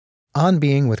On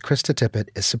Being with Krista Tippett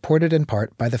is supported in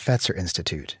part by the Fetzer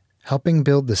Institute, helping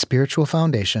build the spiritual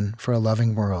foundation for a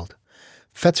loving world.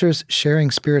 Fetzer's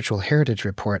Sharing Spiritual Heritage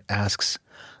report asks,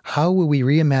 how will we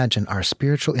reimagine our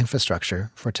spiritual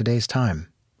infrastructure for today's time?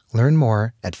 Learn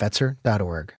more at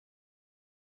Fetzer.org.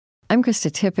 I'm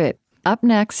Krista Tippett. Up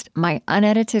next, my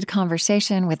unedited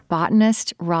conversation with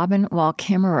botanist Robin Wall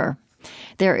Kimmerer.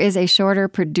 There is a shorter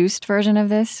produced version of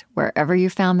this wherever you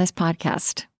found this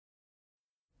podcast.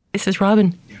 This is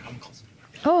Robin.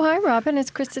 Oh, hi, Robin. It's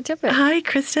Krista Tippett. Hi,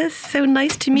 Krista. So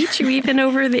nice to meet you, even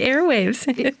over the airwaves.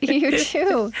 You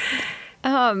too.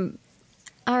 I'm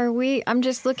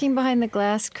just looking behind the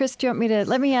glass. Chris, do you want me to,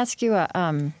 let me ask you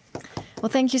well,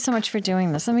 thank you so much for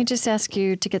doing this. Let me just ask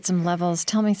you to get some levels.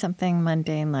 Tell me something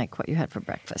mundane like what you had for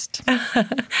breakfast.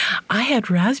 I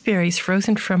had raspberries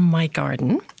frozen from my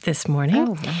garden this morning.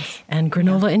 Oh, nice. And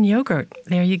granola and yogurt.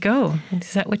 There you go.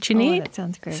 Is that what you need? Oh, that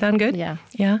sounds great. Sound good? Yeah.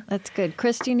 Yeah. That's good.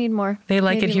 Chris, do you need more? They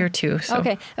like Maybe it here more? too. So.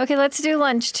 Okay, let's do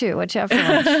lunch too. What you have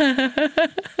for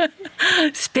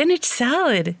lunch? Spinach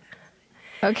salad.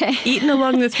 Okay. Eaten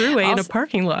along the thruway in a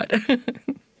parking lot.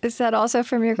 Is that also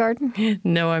from your garden?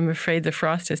 No, I'm afraid the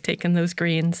frost has taken those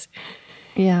greens.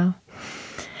 Yeah.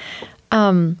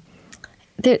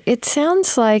 It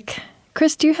sounds like,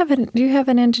 Chris, do you have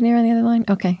an engineer on the other line?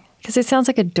 Okay, because it sounds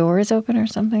like a door is open or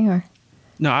something, or.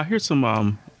 No, I hear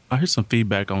some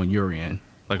feedback on your end,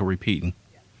 like a repeating.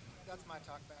 That's my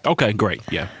talkback. Okay, great.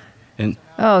 Yeah. And.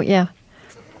 Oh yeah.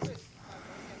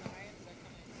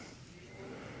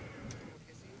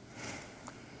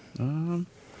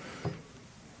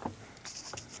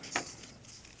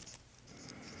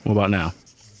 What about now?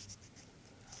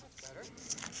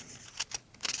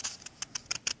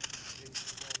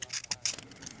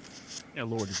 Yeah,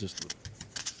 Lord is just.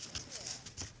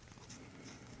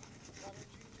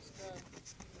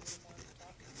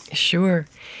 Sure.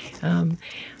 I'm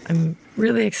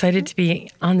really excited to be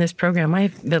on this program.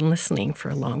 I've been listening for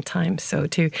a long time. So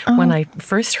when I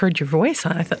first heard your voice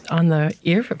on the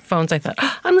earphones, I thought,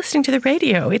 oh, I'm listening to the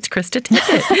radio. It's Krista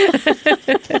Tippett.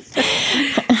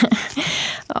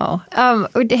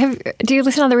 Do you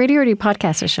listen on the radio or do you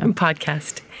podcast a show?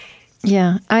 Podcast.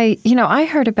 Yeah. I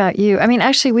heard about you. I mean,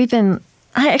 actually,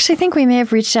 I actually think we may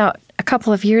have reached out a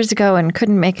couple of years ago and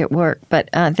couldn't make it work. But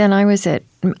then I was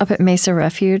up at Mesa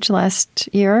Refuge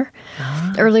earlier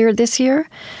this year.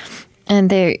 And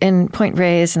they in Point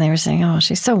Reyes, and they were saying, oh,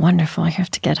 she's so wonderful. You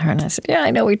have to get her. And I said, yeah,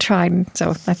 I know, we tried. And so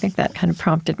I think that kind of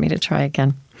prompted me to try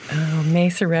again. Oh,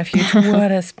 Mesa Refuge.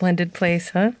 What a splendid place,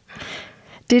 huh?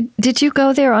 Did you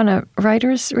go there on a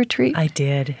writer's retreat? I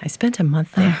did. I spent a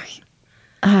month there.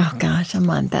 Oh gosh, a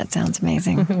month. That sounds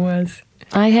amazing. It was.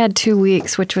 I had 2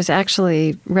 weeks, which was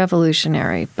actually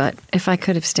revolutionary. But if I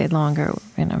could have stayed longer,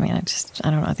 I don't know. I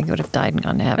think I would have died and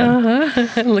gone to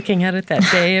heaven. Looking at it that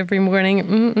day every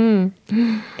morning.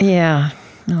 Yeah.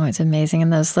 Oh, it's amazing.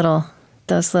 And those little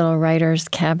writers'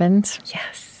 cabins.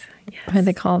 Yes. What do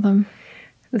they call them?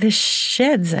 The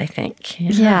sheds, I think.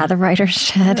 Yeah, the writer's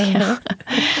shed. Yeah.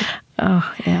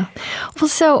 Oh, yeah. Well,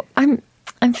 so I'm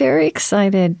very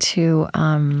excited to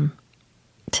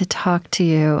talk to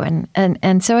you,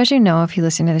 and so as you know, if you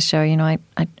listen to the show, you know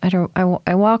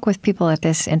I walk with people at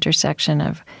this intersection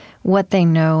of what they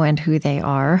know and who they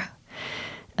are,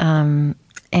 and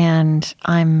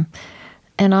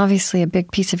obviously a big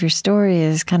piece of your story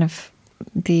is kind of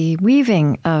the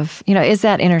weaving of, is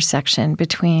that intersection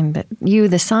between you,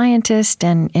 the scientist,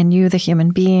 and you, the human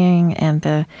being, and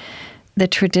the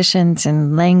traditions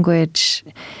and language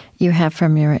you have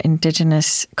from your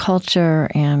indigenous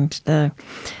culture and the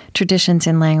traditions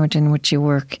and language in which you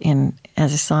work in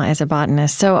as a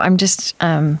botanist. So I'm just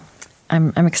I'm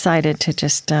excited to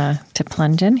just to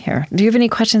plunge in here. Do you have any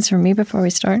questions for me before we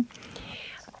start?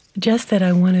 Just that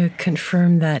I want to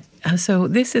confirm that, so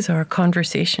this is our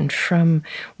conversation from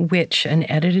which an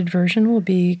edited version will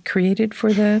be created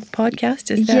for the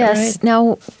podcast, is that right? Yes.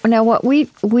 Now what we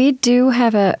do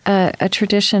have a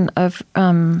tradition of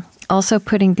also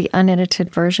putting the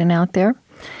unedited version out there.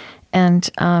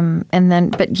 And then,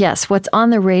 but yes, what's on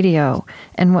the radio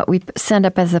and what we send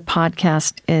up as a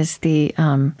podcast is it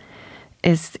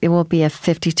will be a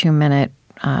 52-minute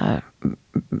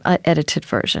edited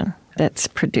version that's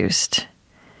produced.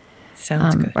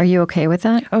 Sounds good. Are you okay with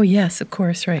that? Oh yes, of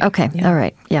course. Right. Okay. Yeah. All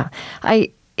right. Yeah.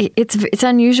 It's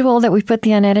unusual that we put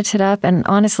the unedited up, and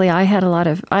honestly, I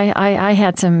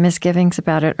had some misgivings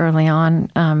about it early on,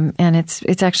 and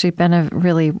it's actually been a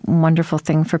really wonderful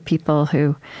thing for people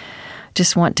who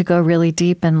just want to go really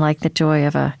deep and like the joy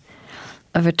of a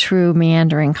a true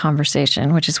meandering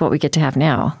conversation, which is what we get to have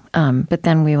now. But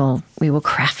then we will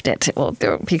craft it. It will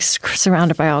be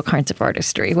surrounded by all kinds of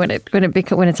artistry when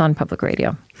it's on public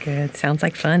radio. Good. Sounds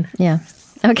like fun. Yeah.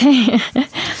 Okay.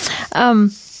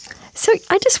 So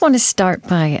I just want to start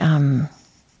by,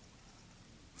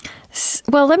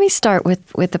 let me start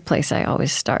with the place I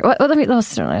always start. Well,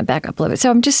 let's back up a little bit. So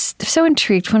I'm just so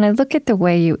intrigued when I look at the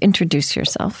way you introduce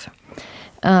yourself.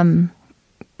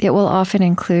 It will often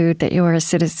include that you are a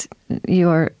citizen. You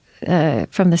are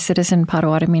from the Citizen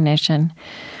Potawatomi Nation,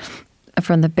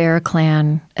 from the Bear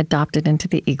Clan, adopted into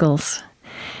the Eagles.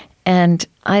 And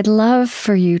I'd love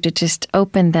for you to just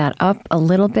open that up a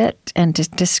little bit and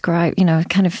just describe,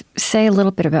 kind of say a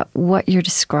little bit about what you're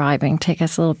describing. Take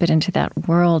us a little bit into that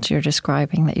world you're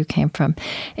describing that you came from.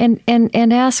 And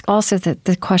ask also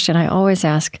the question I always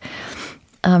ask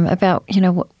about,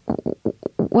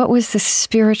 what was the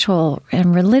spiritual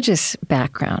and religious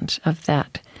background of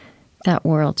that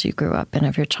world you grew up in,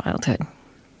 of your childhood?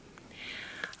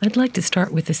 I'd like to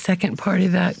start with the second part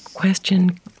of that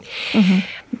question. Mm-hmm.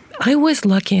 I was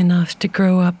lucky enough to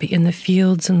grow up in the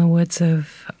fields and the woods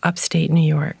of upstate New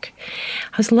York.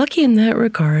 I was lucky in that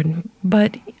regard,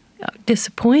 but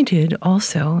disappointed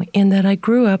also in that I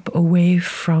grew up away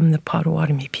from the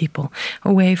Potawatomi people,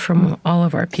 away from all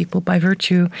of our people by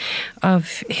virtue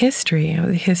of history,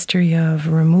 the history of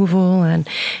removal and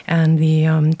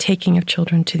the taking of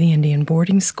children to the Indian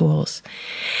boarding schools.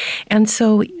 And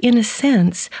so, in a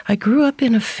sense, I grew up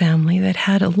in a family that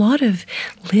had a lot of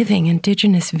living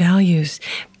indigenous values,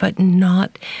 but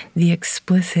not the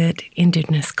explicit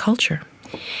indigenous culture.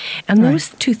 And those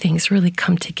two things really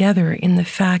come together in the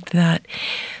fact that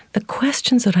the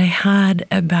questions that I had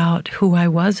about who I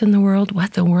was in the world,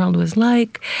 what the world was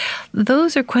like,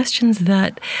 those are questions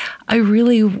that I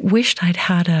really wished I'd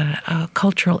had a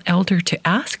cultural elder to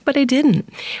ask, but I didn't.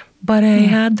 But I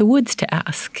had the woods to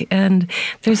ask. And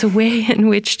there's a way in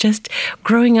which just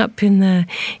growing up in the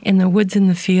woods and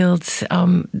the fields,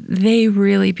 they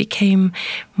really became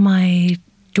my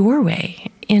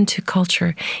doorway into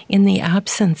culture. In the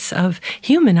absence of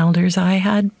human elders, I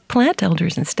had plant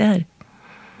elders instead.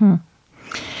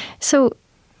 So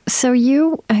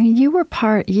you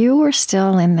were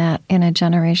still in a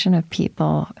generation of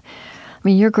people. I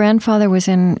mean, your grandfather was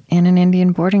in an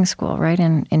Indian boarding school, right,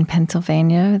 in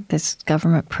Pennsylvania, this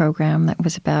government program that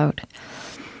was about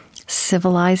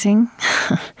civilizing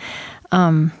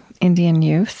Indian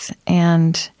youth.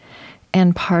 And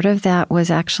part of that was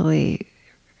actually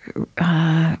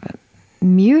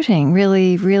muting,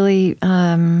 really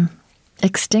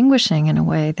extinguishing in a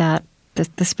way that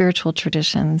the spiritual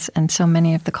traditions and so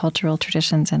many of the cultural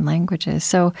traditions and languages.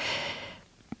 So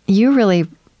you really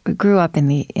grew up in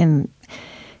the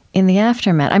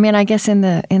aftermath. I mean, I guess in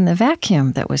the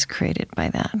vacuum that was created by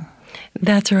that.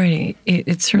 That's right.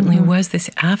 It certainly was this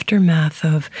aftermath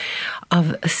of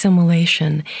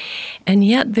assimilation, and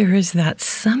yet there is that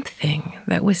something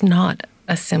that was not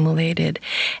assimilated,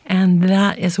 and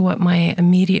that is what my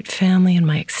immediate family and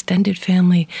my extended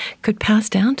family could pass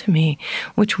down to me,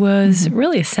 which was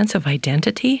really a sense of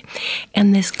identity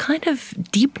and this kind of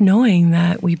deep knowing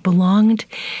that we belonged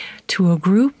to a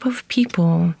group of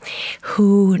people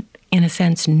who, in a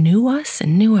sense, knew us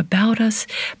and knew about us,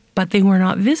 but they were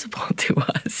not visible to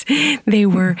us. They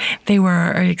were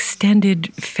our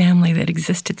extended family that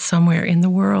existed somewhere in the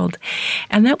world.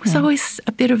 And that was always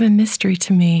a bit of a mystery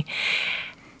to me.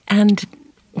 And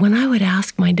when I would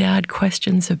ask my dad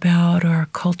questions about our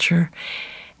culture,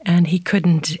 and he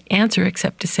couldn't answer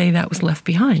except to say that was left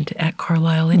behind at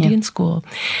Carlisle Indian School,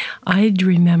 I'd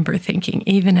remember thinking,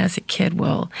 even as a kid,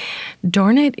 well,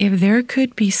 darn it, if there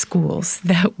could be schools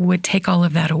that would take all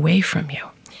of that away from you,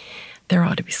 there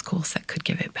ought to be schools that could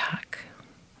give it back.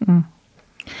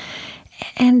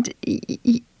 And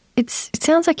it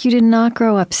sounds like you did not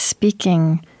grow up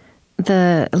speaking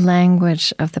the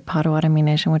language of the Potawatomi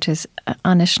Nation, which is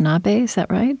Anishinaabe, is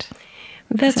that right?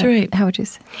 That's right. How would you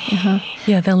say?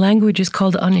 Yeah, the language is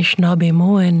called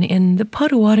Anishinaabe-Moan, and the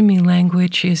Potawatomi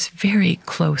language is very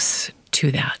close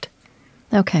to that.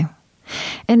 Okay.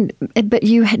 But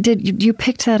you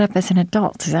picked that up as an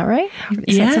adult, is that right?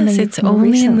 Yes, it's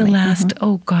only in the last,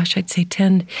 I'd say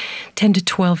 10 to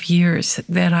 12 years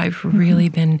that I've really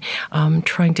been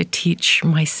trying to teach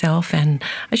myself. And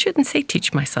I shouldn't say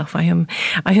teach myself. I am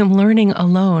learning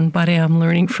alone, but I am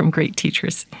learning from great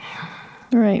teachers.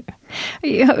 Right.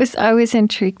 I was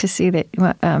intrigued to see that,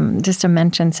 just to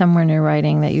mention somewhere in your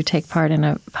writing that you take part in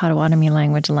a Potawatomi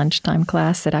language lunchtime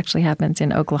class that actually happens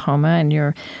in Oklahoma, and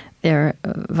you're there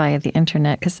via the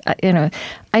internet. Because,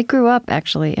 I grew up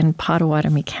actually in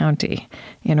Potawatomi County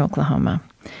in Oklahoma.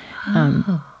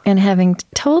 And having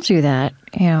told you that,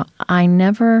 I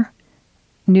never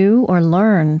knew or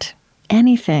learned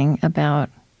anything about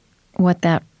what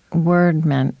that word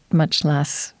meant, much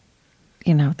less,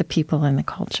 the people and the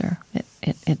culture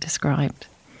it described.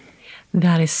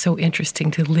 That is so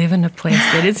interesting, to live in a place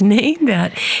that is named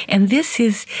that. And this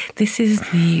is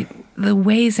the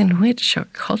ways in which our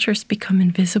cultures become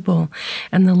invisible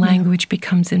and the language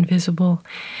becomes invisible,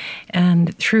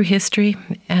 and through history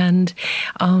and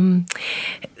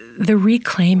the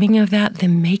reclaiming of that, the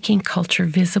making culture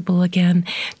visible again,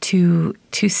 to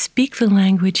speak the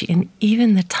language in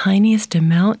even the tiniest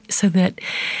amount, so that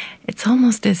it's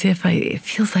almost as if it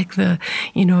feels like the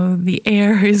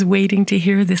air is waiting to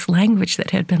hear this language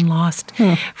that had been lost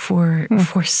for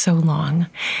so long.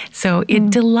 So it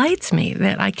delights me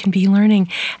that I can be learning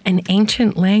an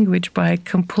ancient language by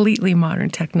completely modern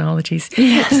technologies.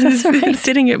 Yes, that's right.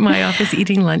 Sitting at my office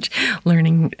eating lunch,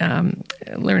 learning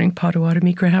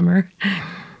Potawatomi grammar.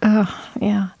 Oh,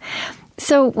 yeah.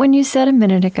 So when you said a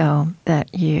minute ago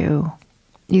that you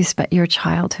spent your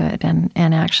childhood and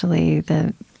actually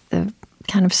the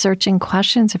kind of searching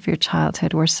questions of your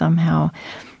childhood were somehow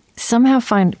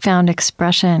found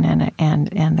expression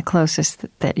and the closest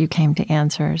that you came to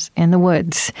answers in the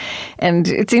woods. And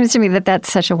it seems to me that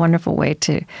that's such a wonderful way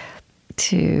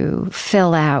to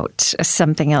fill out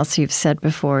something else you've said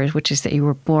before, which is that you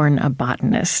were born a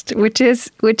botanist, which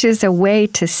is a way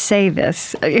to say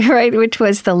this, right? Which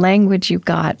was the language you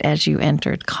got as you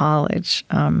entered college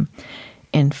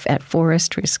at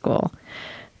forestry school.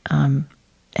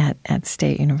 At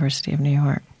State University of New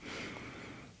York.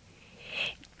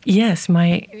 Yes,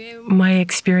 my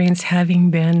experience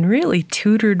having been really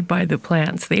tutored by the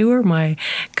plants. They were my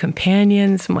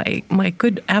companions, my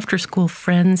good after-school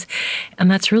friends, and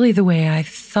that's really the way I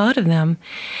thought of them.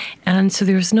 And so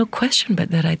there was no question but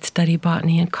that I'd study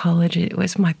botany in college. It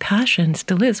was my passion,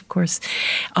 still is, of course.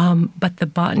 But the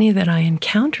botany that I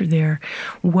encountered there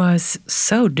was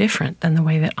so different than the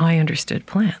way that I understood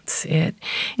plants.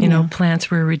 Plants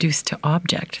were reduced to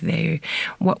object.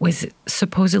 What was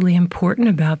supposedly important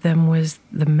about them was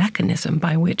the mechanism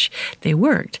by which they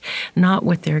worked, not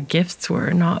what their gifts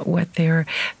were, not what their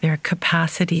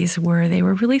capacities were. They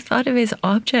were really thought of as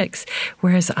objects,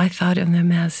 whereas I thought of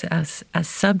them as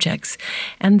subjects.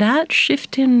 And that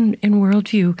shift in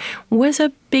worldview was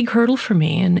a big hurdle for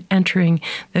me in entering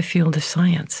the field of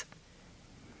science.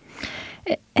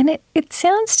 And it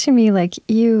sounds to me like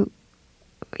you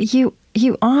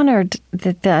honored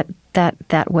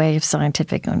that way of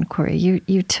scientific inquiry.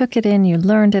 You took it in, you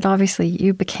learned it. Obviously,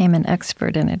 you became an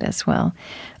expert in it as well.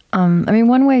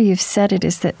 One way you've said it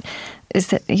is that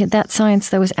science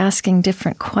that was asking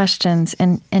different questions,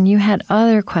 and you had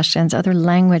other questions, other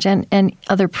language, and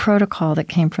other protocol that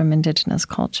came from indigenous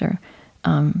culture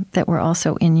that were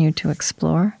also in you to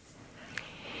explore.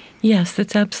 Yes,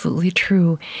 that's absolutely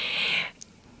true.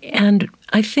 And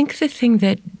I think the thing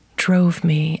that drove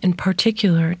me in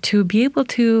particular to be able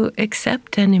to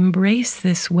accept and embrace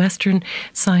this Western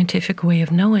scientific way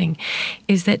of knowing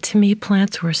is that to me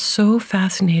plants were so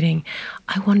fascinating.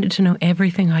 I wanted to know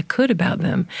everything I could about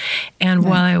them. And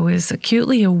while I was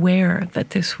acutely aware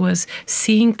that this was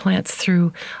seeing plants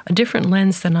through a different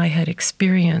lens than I had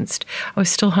experienced, I was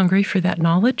still hungry for that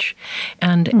knowledge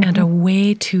and a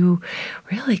way to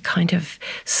really kind of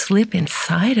slip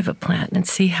inside of a plant and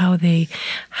see how they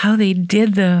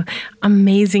did the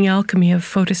amazing alchemy of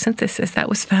photosynthesis. That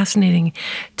was fascinating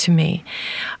to me.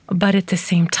 But at the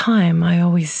same time, I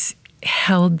always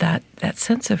held that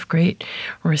sense of great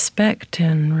respect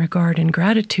and regard and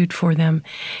gratitude for them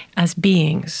as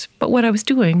beings. But what I was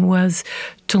doing was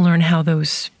to learn how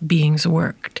those beings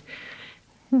worked.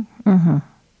 Mm-hmm.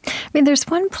 There's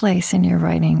one place in your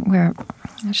writing where,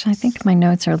 actually, I think my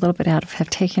notes are have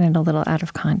taken it a little out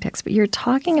of context, but you're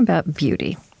talking about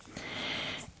beauty.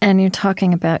 And you're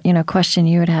talking about, a question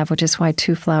you would have, which is why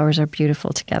two flowers are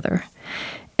beautiful together.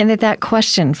 And that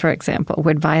question, for example,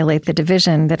 would violate the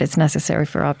division that is necessary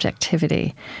for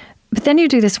objectivity. But then you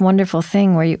do this wonderful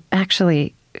thing where you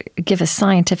actually give a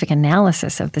scientific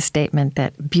analysis of the statement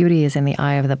that beauty is in the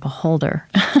eye of the beholder,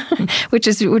 which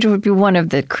would be one of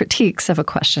the critiques of a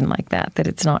question like that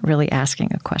it's not really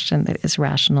asking a question that is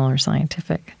rational or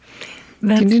scientific.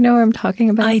 Do you know what I'm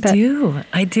talking about? I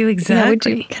do exactly. Yeah, would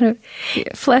you kind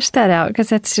of flesh that out?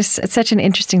 Because it's such an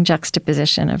interesting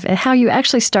juxtaposition of how you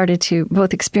actually started to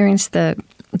both experience the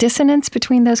dissonance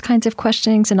between those kinds of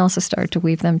questionings and also started to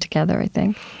weave them together, I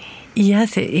think.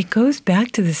 Yes, it goes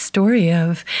back to the story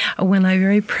of when I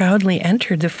very proudly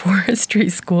entered the forestry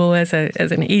school as an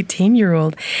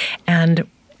 18-year-old and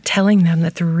telling them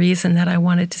that the reason that I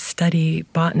wanted to study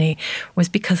botany was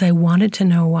because I wanted to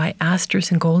know why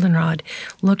asters and goldenrod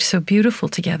looked so beautiful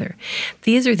together.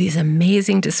 These are these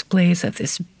amazing displays of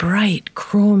this bright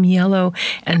chrome yellow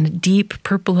and deep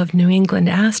purple of New England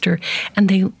aster, and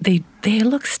they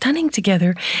look stunning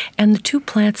together, and the two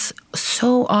plants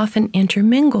so often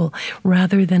intermingle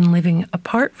rather than living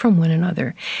apart from one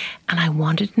another. And I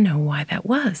wanted to know why that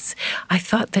was. I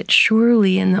thought that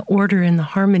surely in the order and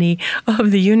the harmony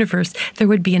of the universe, there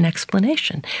would be an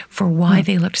explanation for why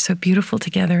they looked so beautiful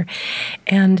together.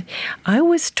 And I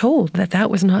was told that that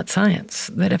was not science,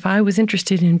 that if I was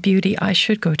interested in beauty, I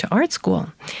should go to art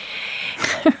school.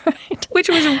 Right. Which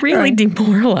was really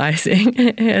demoralizing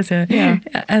as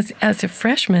a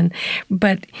freshman.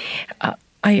 But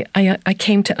I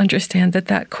came to understand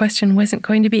that question wasn't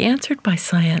going to be answered by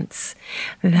science.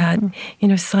 That,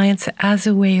 science as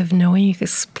a way of knowing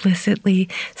explicitly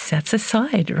sets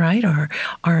aside, right,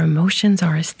 our emotions,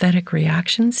 our aesthetic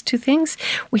reactions to things.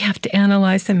 We have to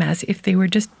analyze them as if they were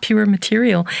just pure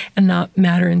material and not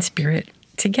matter and spirit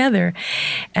together.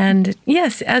 And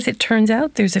yes, as it turns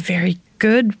out, there's a very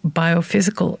good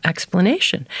biophysical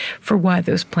explanation for why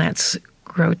those plants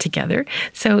grow together.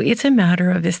 So it's a matter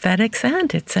of aesthetics,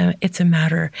 and it's a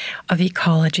matter of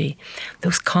ecology.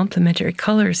 Those complementary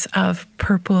colors of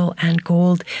purple and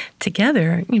gold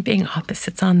together, being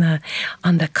opposites on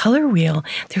the color wheel,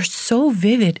 they're so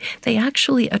vivid. They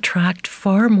actually attract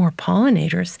far more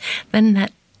pollinators than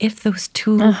that if those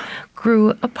two grew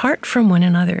apart from one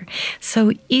another.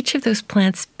 So each of those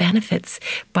plants benefits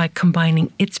by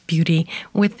combining its beauty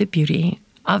with the beauty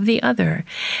of the other.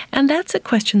 And that's a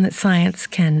question that science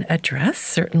can address,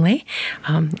 certainly,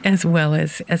 as well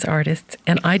as artists.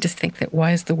 And I just think that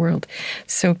why is the world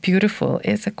so beautiful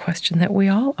is a question that we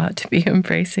all ought to be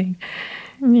embracing.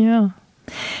 Yeah.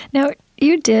 Now,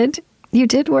 you did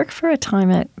work for a time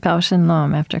at Bausch and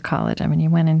Lomb after college. I mean, you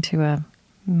went into a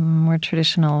more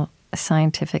traditional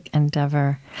scientific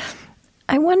endeavor.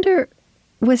 I wonder,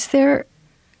 was there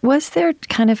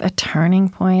kind of a turning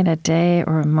point, a day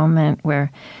or a moment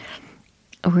where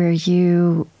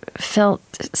you felt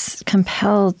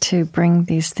compelled to bring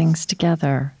these things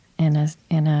together in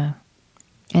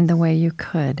the way you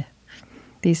could,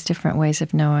 these different ways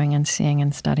of knowing and seeing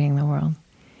and studying the world?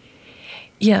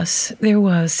 Yes, there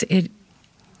was.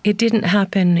 It didn't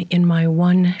happen in my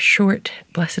one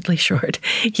blessedly short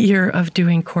year of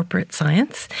doing corporate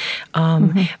science,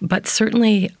 but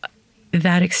certainly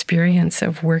that experience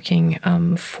of working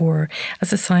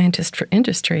as a scientist for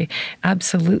industry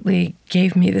absolutely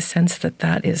gave me the sense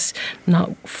that is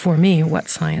not for me what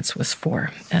science was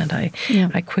for. And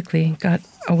I quickly got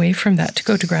away from that to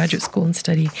go to graduate school and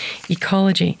study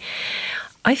ecology.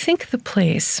 I think the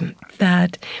place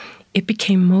that it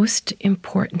became most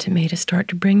important to me to start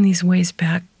to bring these ways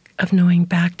back of knowing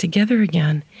back together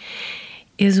again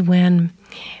is when,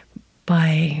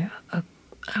 I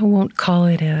won't call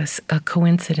it a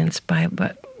coincidence, but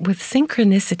with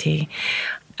synchronicity,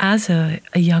 as a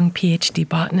young PhD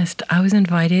botanist, I was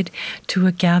invited to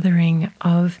a gathering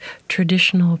of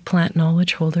traditional plant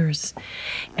knowledge holders,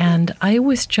 and I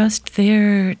was just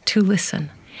there to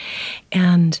listen.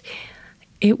 And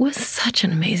it was such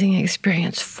an amazing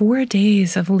experience. 4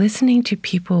 days of listening to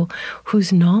people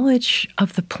whose knowledge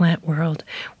of the plant world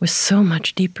was so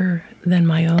much deeper than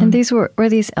my own. And these were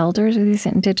these elders, or these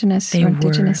indigenous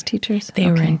teachers? They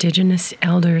were indigenous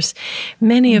elders,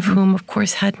 many of whom, of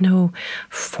course, had no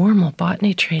formal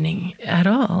botany training at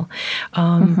all.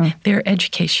 Their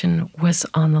education was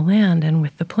on the land and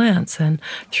with the plants and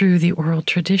through the oral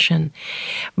tradition.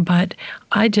 But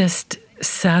I just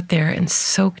sat there and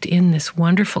soaked in this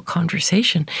wonderful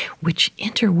conversation, which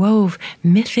interwove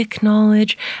mythic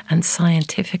knowledge and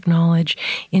scientific knowledge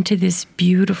into this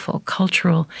beautiful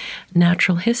cultural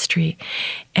natural history.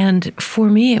 And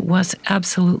for me, it was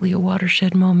absolutely a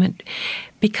watershed moment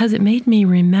because it made me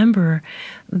remember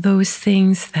those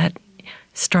things that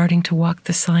starting to walk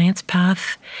the science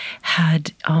path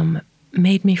had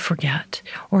made me forget,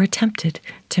 or attempted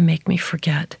to make me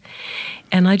forget.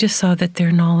 And I just saw that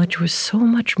their knowledge was so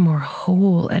much more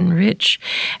whole and rich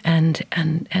and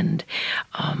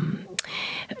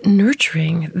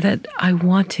nurturing that I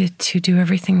wanted to do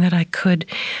everything that I could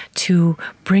to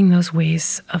bring those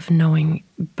ways of knowing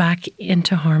back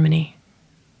into harmony.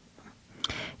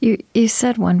 You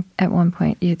said at one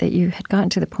point that you had gotten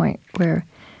to the point where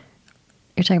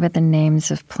you're talking about the names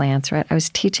of plants, right? I was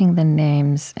teaching the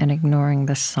names and ignoring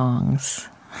the songs.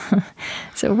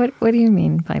 So what do you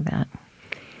mean by that?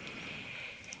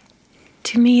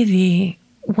 To me,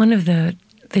 one of the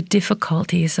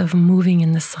difficulties of moving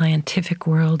in the scientific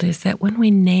world is that when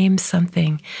we name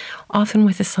something, often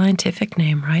with a scientific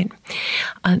name, right?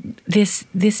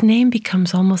 this name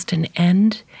becomes almost an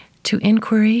end to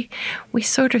inquiry. We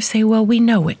sort of say, well, we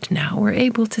know it now. We're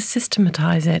able to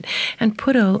systematize it and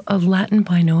put a Latin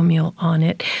binomial on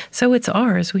it. So it's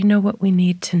ours. We know what we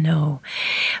need to know.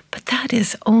 But that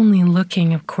is only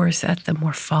looking, of course, at the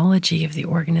morphology of the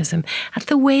organism, at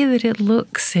the way that it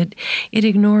looks. It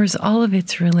ignores all of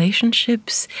its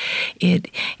relationships.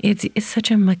 It's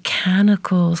such a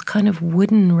mechanical, kind of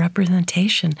wooden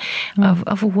representation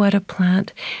of what a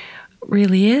plant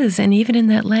really is, and even in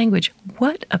that language,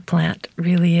 what a plant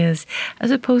really is,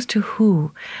 as opposed to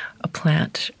who a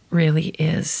plant really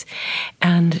is.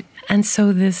 And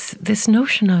so this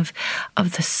notion of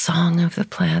the song of the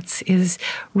plants is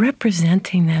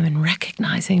representing them and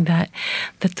recognizing that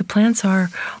the plants are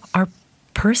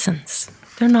persons.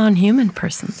 They're non-human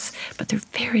persons, but they're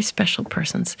very special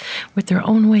persons with their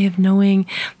own way of knowing,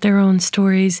 their own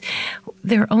stories,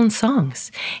 their own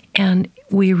songs. And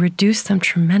we reduce them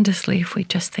tremendously if we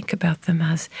just think about them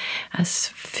as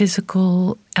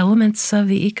physical elements of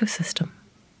the ecosystem.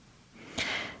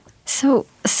 So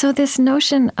this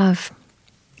notion of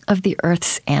the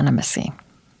Earth's animacy,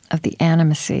 of the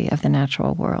animacy of the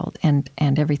natural world and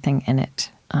everything in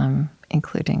it,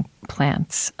 including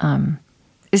plants,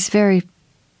 is very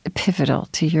pivotal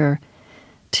to your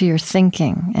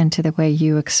thinking and to the way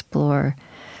you explore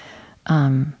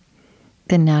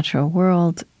the natural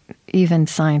world, even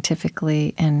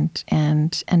scientifically, and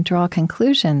draw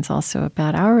conclusions also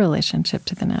about our relationship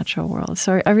to the natural world.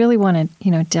 So I really want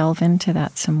to delve into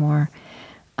that some more.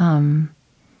 You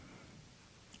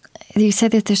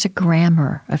said that there's a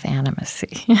grammar of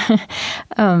animacy.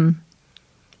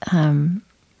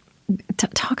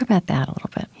 Talk about that a little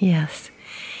bit. Yes.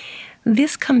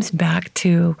 This comes back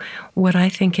to what I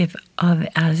think of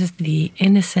as the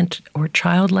innocent or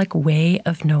childlike way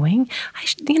of knowing.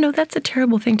 That's a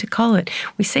terrible thing to call it.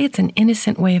 We say it's an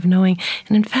innocent way of knowing,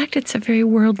 and in fact, it's a very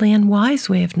worldly and wise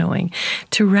way of knowing,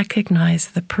 to recognize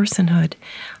the personhood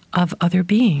of other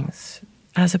beings,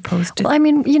 as opposed to... Well,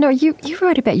 you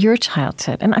wrote about your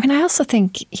childhood, and I also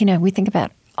think, we think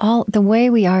about all the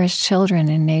way we are as children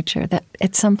in nature, that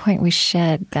at some point we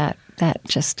shed that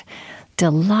just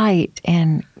delight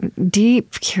and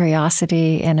deep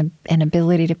curiosity and an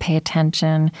ability to pay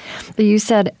attention. But you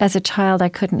said, as a child, I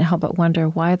couldn't help but wonder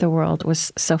why the world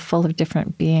was so full of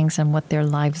different beings and what their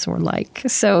lives were like.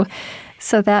 So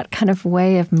that kind of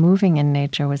way of moving in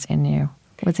nature was in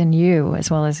you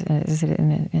as well as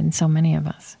in so many of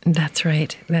us. That's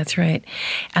right.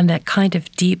 And that kind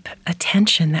of deep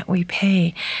attention that we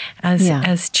pay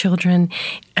as children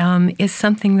is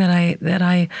something that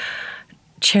I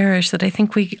cherish, that I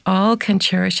think we all can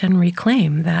cherish and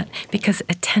reclaim, that because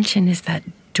attention is that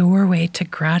doorway to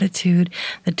gratitude,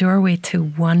 the doorway to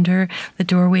wonder, the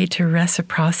doorway to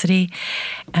reciprocity.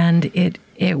 And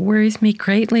it worries me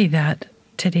greatly that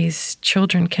today's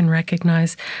children can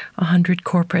recognize 100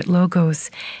 corporate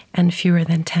logos and fewer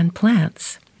than 10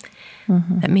 plants.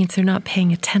 Mm-hmm. That means they're not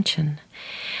paying attention.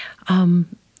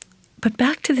 But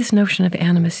back to this notion of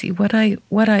animacy,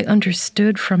 what I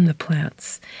understood from the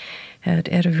plants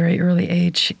at a very early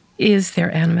age is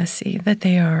their animacy, that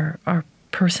they are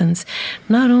persons,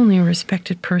 not only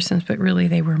respected persons, but really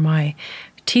they were my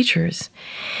teachers.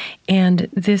 And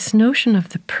this notion of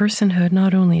the personhood,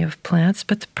 not only of plants,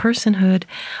 but the personhood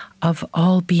of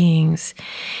all beings,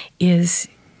 is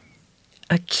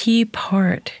a key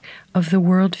part of the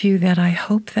worldview that I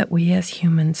hope that we as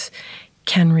humans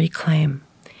can reclaim.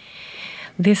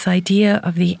 This idea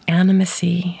of the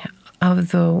animacy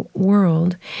of the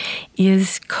world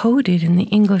is coded in the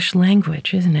English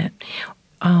language, isn't it?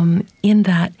 In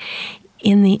that,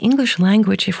 in the English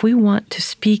language, if we want to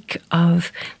speak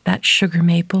of that sugar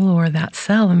maple or that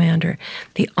salamander,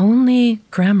 the only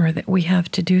grammar that we have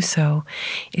to do so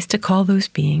is to call those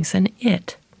beings an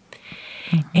it.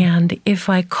 Mm-hmm. And if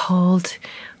I called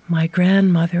my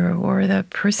grandmother or the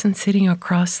person sitting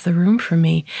across the room from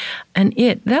me an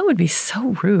it, that would be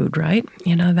so rude, right?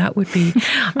 That would be,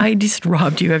 I just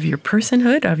robbed you of your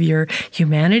personhood, of your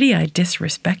humanity. I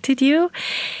disrespected you.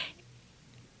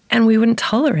 And we wouldn't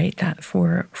tolerate that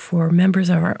for members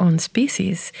of our own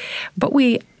species. But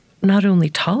we not only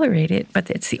tolerate it, but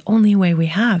it's the only way we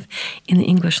have in the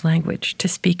English language to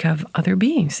speak of other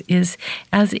beings, is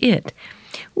as it.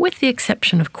 With the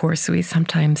exception, of course, we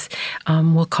sometimes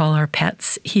will call our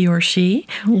pets he or she,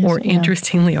 yes, or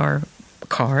interestingly, our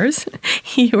cars,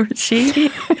 he or she.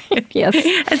 Yes.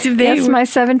 As if my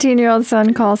 17-year-old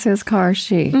son calls his car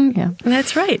she. Yeah,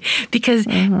 that's right. Because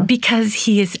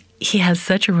he has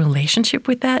such a relationship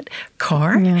with that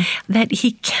car that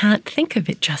he can't think of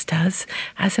it just as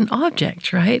an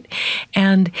object, right?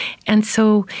 And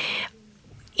so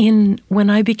when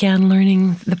I began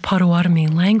learning the Potawatomi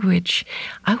language,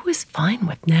 I was fine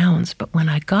with nouns, but when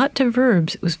I got to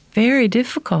verbs, it was very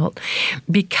difficult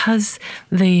because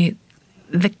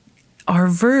our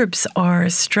verbs are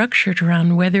structured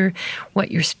around whether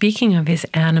what you're speaking of is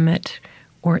animate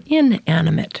or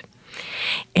inanimate.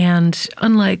 And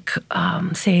unlike,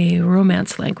 say,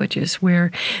 Romance languages,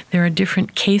 where there are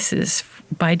different cases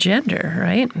by gender,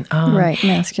 right? Right,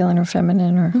 masculine or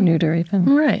feminine or neuter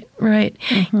even. Right.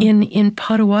 Mm-hmm. In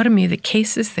Potawatomi, the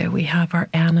cases that we have are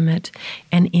animate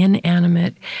and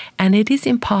inanimate, and it is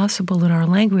impossible in our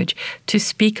language to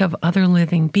speak of other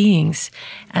living beings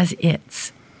as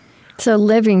its. So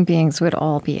living beings would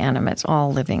all be animate,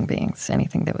 all living beings,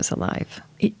 anything that was alive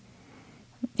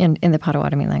in the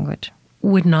Potawatomi language.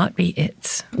 Would not be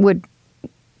its.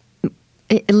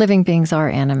 Living beings are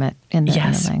animate in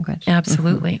the language.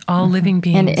 Absolutely. Mm-hmm. All living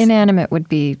beings. And inanimate would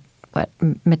be what?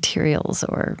 Materials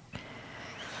or...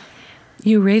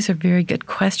 You raise a very good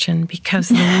question, because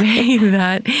the way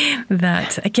that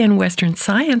again, Western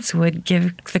science would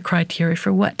give the criteria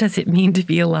for what does it mean to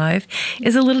be alive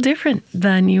is a little different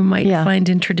than you might find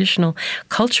in traditional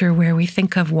culture, where we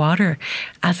think of water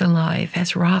as alive,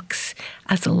 as rocks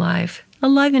as alive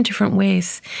in different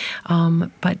ways,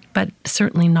 but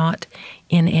certainly not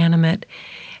inanimate.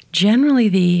 Generally,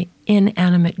 the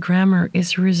inanimate grammar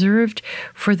is reserved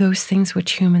for those things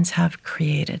which humans have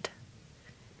created.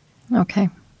 Okay.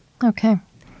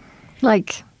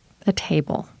 Like a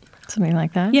table, something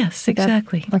like that? Yes,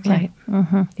 exactly. Okay. Right.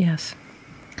 Mm-hmm. Yes.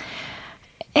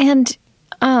 And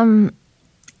I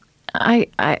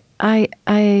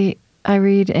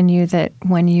read in you that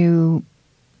when you...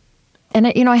 And,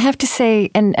 I have to say,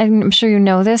 and I'm sure you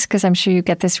know this because I'm sure you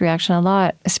get this reaction a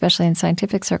lot, especially in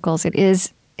scientific circles,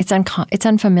 it's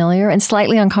unfamiliar and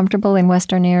slightly uncomfortable in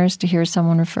Western ears to hear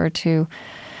someone refer to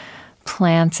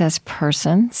plants as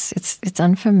persons. It's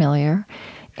unfamiliar.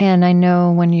 And I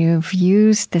know when you've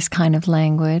used this kind of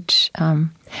language,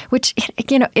 which,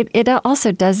 it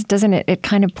also does, doesn't it? It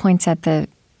kind of points at the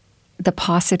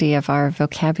paucity of our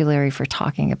vocabulary for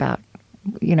talking about,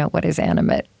 what is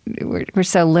animate. We're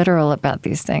so literal about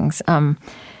these things.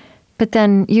 But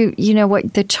then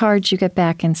what the charge you get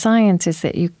back in science is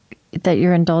that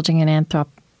you're indulging in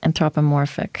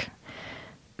anthropomorphic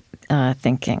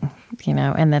thinking,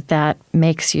 and that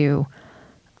makes you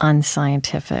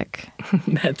unscientific.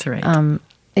 That's right.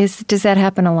 Does that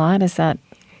happen a lot? Is that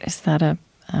a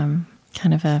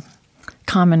kind of a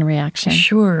common reaction?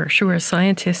 Sure.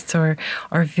 Scientists are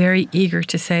very eager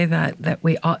to say that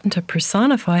we oughtn't to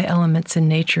personify elements in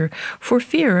nature for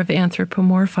fear of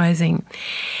anthropomorphizing.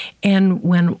 And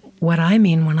what I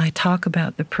mean when I talk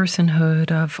about the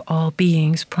personhood of all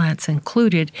beings, plants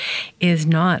included, is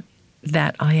not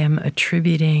that I am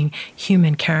attributing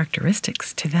human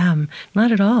characteristics to them.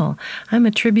 Not at all. I'm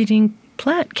attributing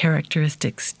plant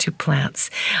characteristics to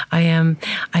plants.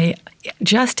 I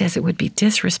just as it would be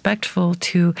disrespectful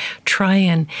to try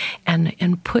and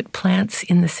put plants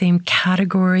in the same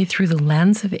category through the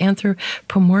lens of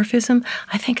anthropomorphism,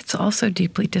 I think it's also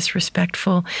deeply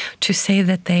disrespectful to say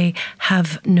that they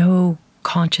have no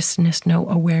consciousness, no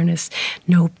awareness,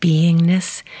 no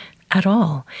beingness at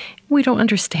all. We don't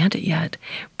understand it yet,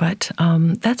 but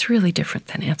that's really different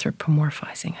than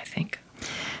anthropomorphizing, I think.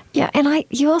 Yeah, and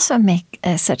you also make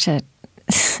such a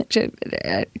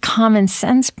common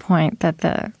sense point that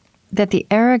the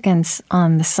arrogance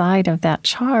on the side of that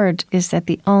charge is that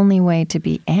the only way to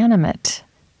be animate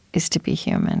is to be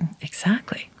human.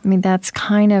 Exactly. I mean, that's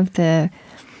kind of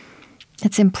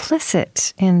it's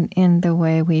implicit in the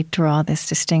way we draw this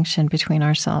distinction between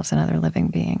ourselves and other living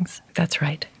beings. That's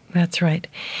right.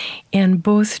 And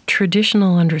both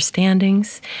traditional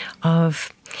understandings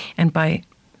of, and by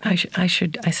I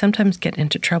sometimes get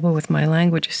into trouble with my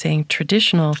language of saying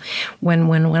traditional.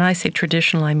 When I say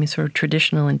traditional, I mean sort of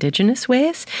traditional indigenous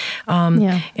ways.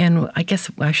 And I guess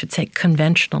I should say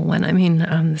conventional when I mean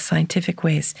the scientific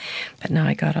ways. But now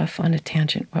I got off on a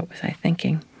tangent. What was I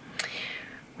thinking?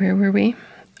 Where were we?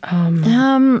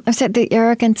 I said the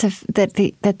arrogance of that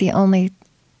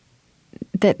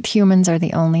humans are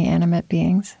the only animate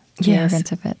beings. The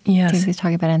arrogance of it. Yes. He's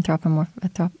talking about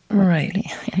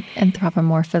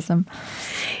anthropomorphism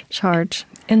charge.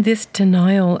 And this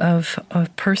denial of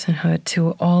personhood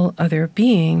to all other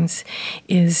beings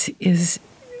is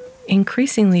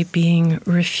increasingly being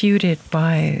refuted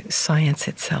by science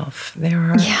itself.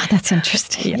 Yeah, that's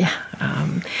interesting. Yeah.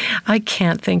 I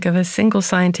can't think of a single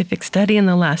scientific study in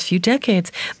the last few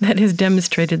decades that has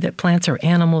demonstrated that plants or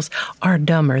animals are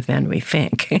dumber than we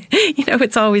think.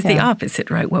 It's always the opposite,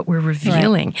 right? What we're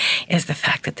revealing is the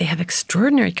fact that they have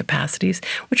extraordinary capacities,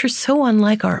 which are so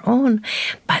unlike our own,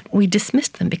 but we dismiss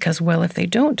them because, well, if they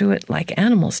don't do it like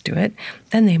animals do it,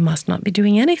 then they must not be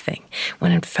doing anything.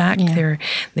 When in fact,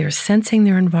 they're sensing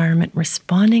their environment,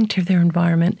 responding to their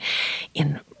environment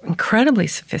in incredibly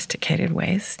sophisticated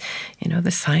ways.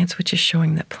 The science which is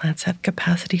showing that plants have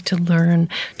capacity to learn,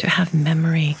 to have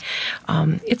memory.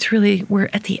 It's really, we're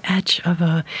at the edge of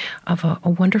a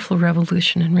wonderful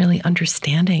revolution in really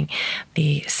understanding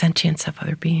the sentience of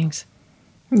other beings.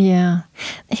 Yeah.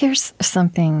 Here's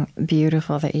something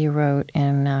beautiful that you wrote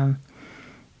in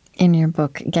your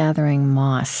book, Gathering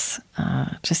Moss,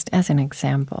 just as an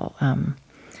example.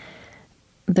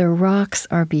 The rocks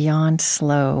are beyond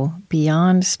slow,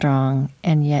 beyond strong,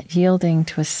 and yet yielding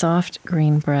to a soft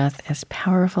green breath as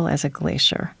powerful as a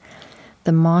glacier.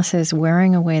 The mosses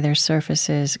wearing away their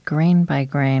surfaces grain by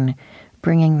grain,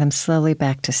 bringing them slowly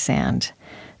back to sand.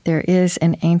 There is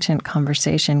an ancient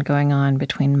conversation going on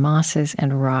between mosses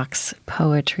and rocks,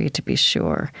 poetry to be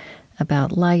sure,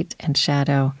 about light and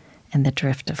shadow and the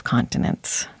drift of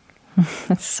continents.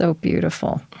 It's so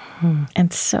beautiful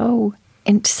and so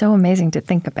amazing to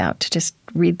think about, to just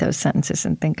read those sentences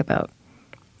and think about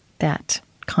that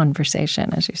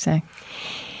conversation, as you say.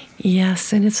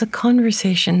 Yes, and it's a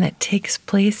conversation that takes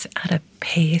place at a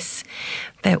pace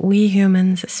that we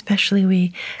humans, especially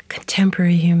we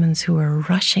contemporary humans who are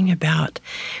rushing about,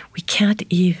 we can't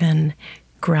even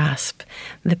grasp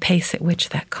the pace at which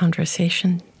that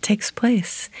conversation takes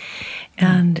place.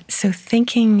 And so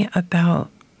thinking about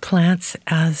plants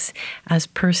as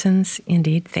persons,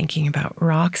 indeed thinking about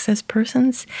rocks as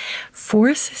persons,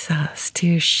 forces us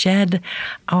to shed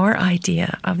our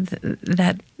idea of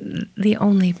that the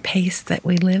only pace that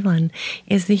we live on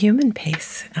is the human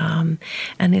pace. And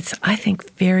it's, I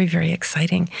think, very, very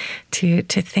exciting to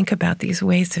think about these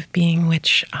ways of being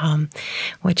which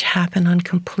happen on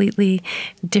completely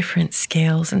different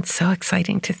scales, and so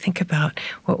exciting to think about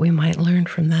what we might learn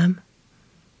from them.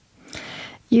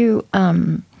 You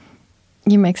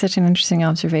make such an interesting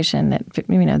observation that,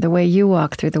 the way you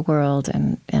walk through the world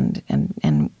and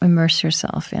immerse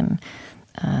yourself in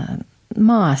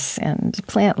moss and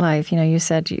plant life, you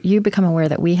said you become aware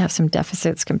that we have some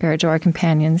deficits compared to our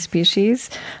companion species.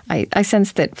 I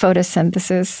sense that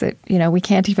photosynthesis, that, we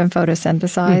can't even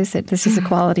photosynthesize, that this is a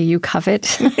quality you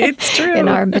covet. It's true. In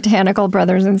our botanical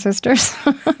brothers and sisters.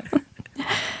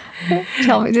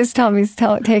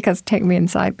 Take me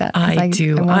inside that. I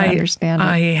do. I want to understand it.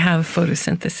 I have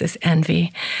photosynthesis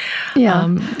envy. Yeah.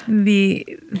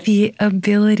 The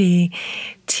ability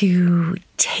to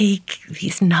take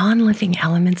these non-living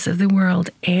elements of the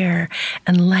world, air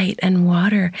and light and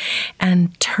water,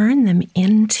 and turn them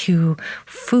into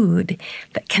food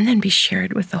that can then be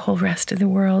shared with the whole rest of the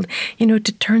world, to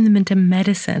turn them into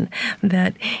medicine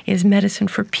that is medicine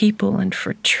for people and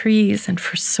for trees and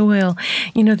for soil,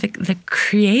 the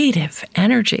creative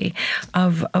energy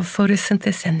of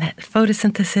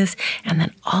photosynthesis and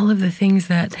then all of the things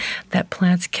that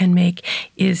plants can make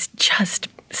is just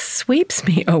sweeps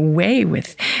me away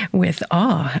with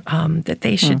awe that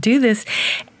they should do this.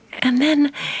 And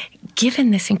then,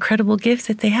 given this incredible gift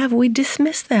that they have, we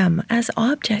dismiss them as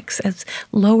objects, as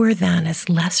lower than, as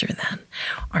lesser than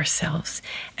ourselves.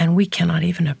 And we cannot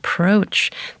even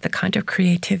approach the kind of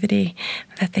creativity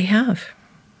that they have.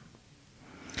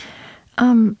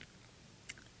 One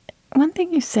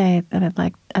thing you say that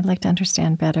I'd like to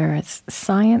understand better is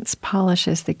science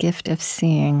polishes the gift of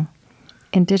seeing.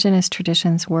 Indigenous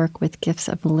traditions work with gifts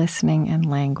of listening and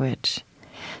language.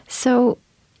 So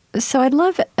I'd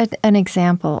love an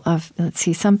example of,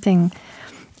 something,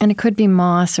 and it could be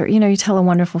moss, or, you tell a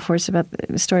wonderful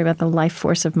story about the life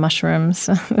force of mushrooms.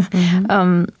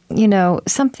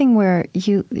 Something where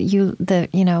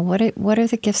what are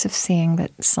the gifts of seeing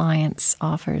that science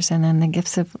offers, and then the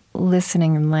gifts of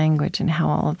listening and language, and how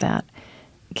all of that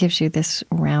gives you this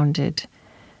rounded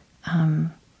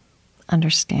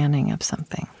understanding of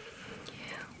something.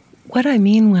 What I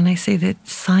mean when I say that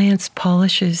science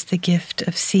polishes the gift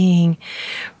of seeing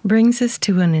brings us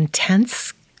to an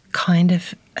intense kind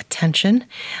of attention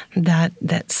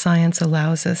that science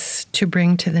allows us to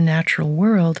bring to the natural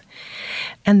world.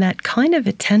 And that kind of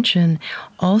attention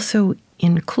also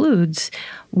includes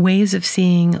ways of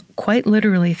seeing quite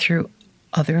literally through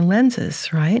other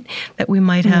lenses, right? That we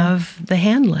might have the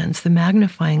hand lens, the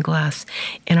magnifying glass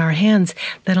in our hands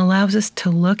that allows us to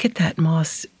look at that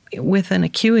moss with an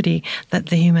acuity that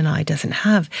the human eye doesn't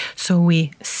have, so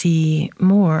we see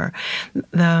more.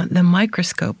 The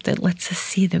microscope that lets us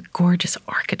see the gorgeous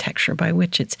architecture by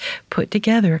which it's put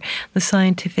together, the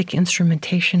scientific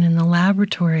instrumentation in the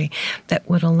laboratory that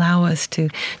would allow us to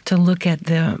look at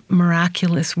the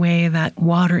miraculous way that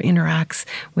water interacts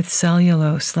with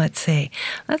cellulose, let's say.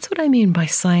 That's what I mean by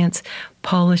science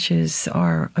polishes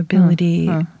our ability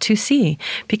to see,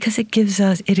 because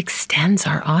it extends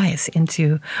our eyes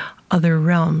into other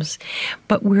realms.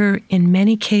 But we're, in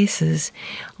many cases,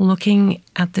 looking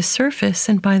at the surface,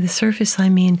 and by the surface I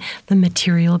mean the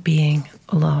material being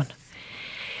alone.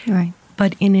 Right.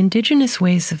 But in indigenous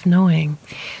ways of knowing,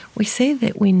 we say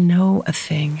that we know a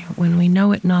thing when we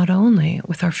know it not only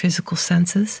with our physical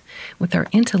senses, with our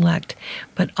intellect,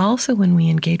 but also when we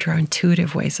engage our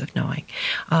intuitive ways of knowing,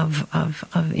 of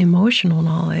emotional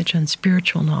knowledge and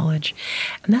spiritual knowledge.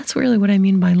 And that's really what I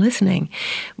mean by listening,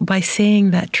 by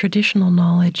saying that traditional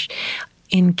knowledge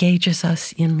engages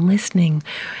us in listening.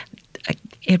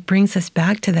 It brings us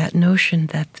back to that notion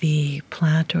that the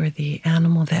plant or the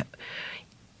animal that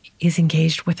is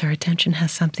engaged with our attention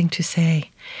has something to say.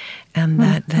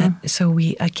 And so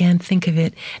we again think of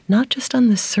it not just on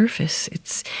the surface,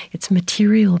 it's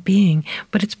material being,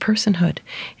 but it's personhood.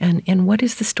 And what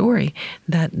is the story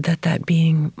that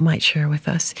being might share with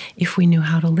us if we knew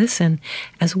how to listen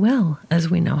as well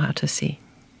as we know how to see.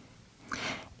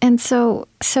 And so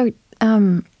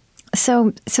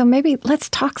maybe let's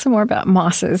talk some more about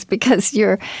mosses, because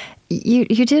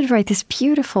you did write this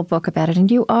beautiful book about it,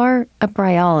 and you are a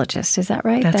bryologist, is that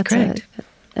right? That's correct.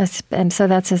 And so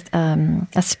that's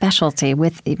a specialty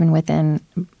within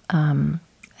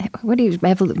what do you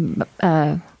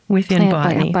have? Within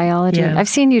botany. Biology. Yeah. I've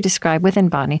seen you describe within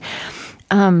botany.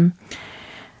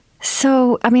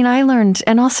 So, I mean, I learned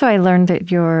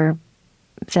that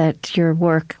your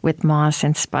work with moss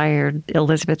inspired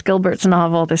Elizabeth Gilbert's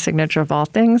novel, The Signature of All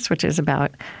Things, which is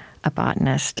about a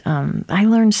botanist. I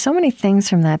learned so many things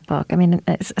from that book. I mean,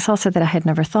 it's also that I had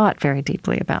never thought very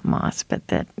deeply about moss, but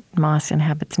that moss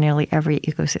inhabits nearly every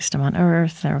ecosystem on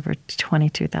Earth. There are over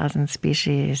 22,000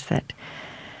 species, that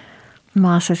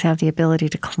mosses have the ability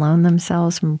to clone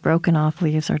themselves from broken off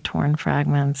leaves or torn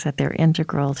fragments, that they're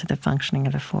integral to the functioning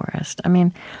of the forest. I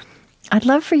mean, I'd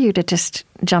love for you to just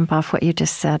jump off what you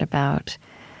just said about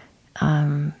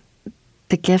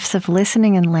the gifts of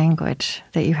listening and language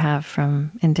that you have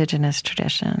from indigenous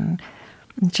tradition.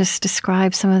 Just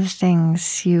describe some of the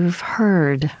things you've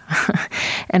heard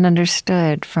and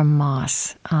understood from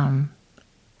moss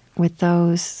with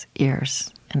those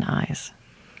ears and eyes.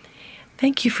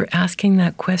 Thank you for asking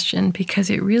that question, because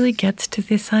it really gets to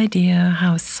this idea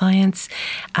how science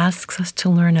asks us to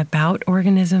learn about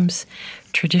organisms.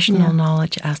 Traditional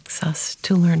knowledge asks us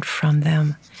to learn from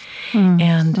them.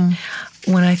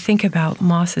 When I think about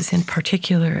mosses in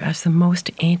particular as the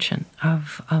most ancient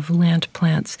of land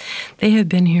plants, they have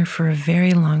been here for a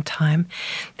very long time.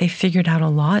 They figured out a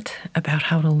lot about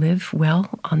how to live well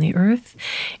on the earth.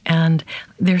 And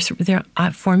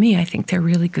for me, I think they're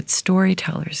really good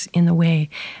storytellers in the way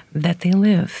that they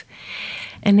live.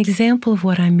 An example of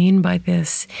what I mean by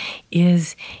this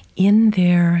is in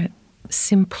their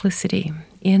simplicity,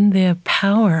 in the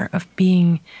power of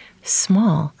being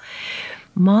small.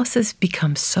 Mosses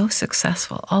become so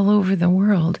successful all over the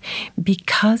world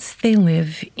because they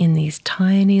live in these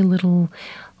tiny little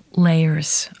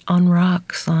layers on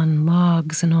rocks, on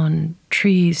logs, and on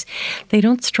trees. They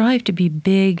don't strive to be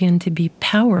big and to be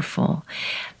powerful.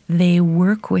 They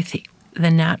work with the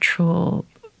natural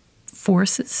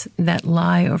forces that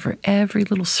lie over every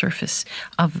little surface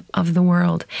of the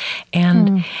world.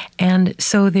 And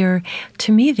so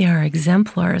to me, they are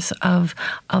exemplars of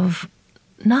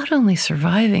not only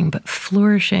surviving, but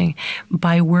flourishing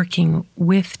by working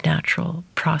with natural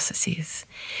processes.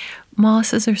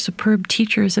 Mosses are superb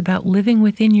teachers about living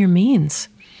within your means.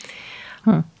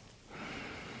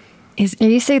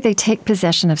 You say they take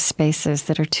possession of spaces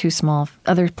that are too small.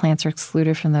 Other plants are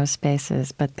excluded from those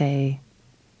spaces, but they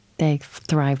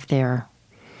thrive there.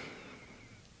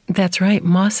 That's right.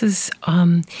 Mosses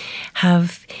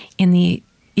have, in the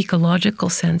ecological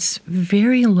sense,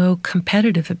 very low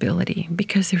competitive ability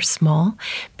because they're small,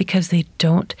 because they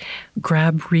don't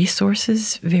grab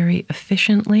resources very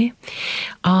efficiently.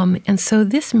 And so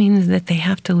this means that they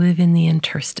have to live in the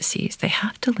interstices. They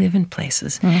have to live in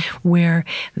places where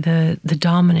the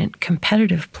dominant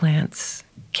competitive plants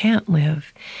can't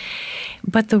live.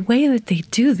 But the way that they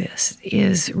do this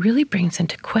is really brings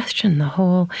into question the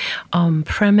whole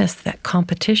premise that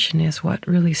competition is what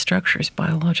really structures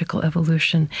biological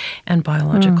evolution and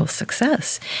biological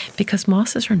success, because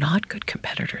mosses are not good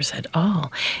competitors at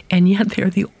all. And yet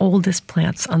they're the oldest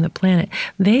plants on the planet.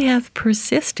 They have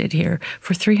persisted here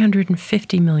for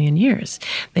 350 million years.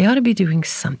 They ought to be doing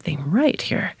something right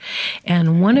here.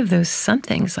 And one of those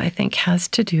somethings, I think, has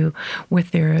to do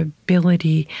with their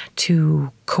ability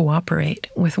to cooperate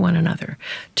with one another,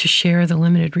 to share the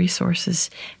limited resources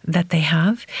that they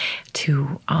have,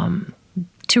 to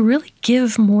really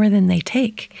give more than they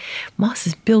take.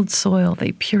 Mosses build soil,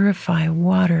 they purify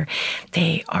water,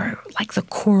 they are like the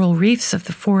coral reefs of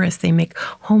the forest. They make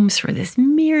homes for this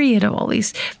myriad of all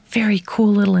these very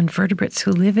cool little invertebrates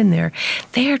who live in there.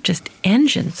 They are just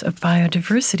engines of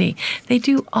biodiversity. They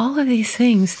do all of these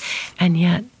things, and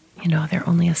yet, they're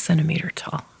only a centimeter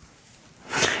tall.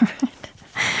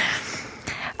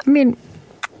 I mean,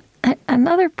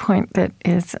 another point that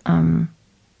is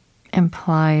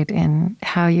implied in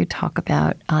how you talk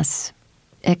about us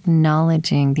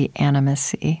acknowledging the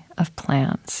animacy of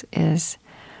plants is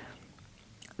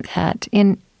that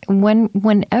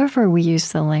whenever we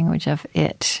use the language of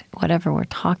it, whatever we're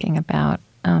talking about,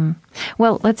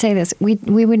 let's say this: we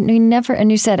never.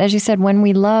 And as you said, when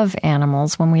we love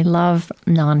animals, when we love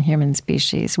non-human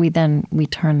species, we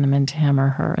turn them into him or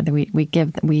her.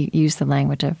 We use the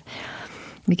language of,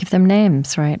 we give them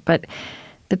names, right? But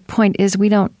the point is, we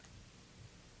don't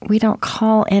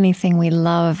call anything we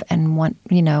love and want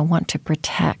to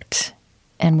protect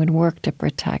and would work to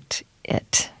protect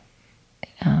it.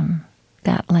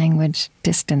 That language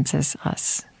distances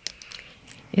us.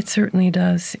 It certainly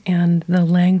does. And the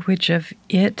language of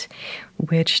it,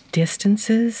 which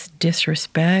distances,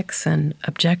 disrespects, and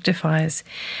objectifies,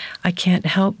 I can't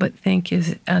help but think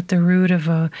is at the root of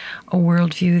a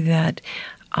worldview that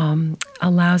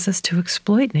allows us to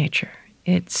exploit nature.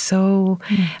 It's so,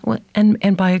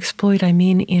 and by exploit I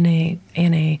mean in a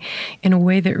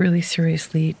way that really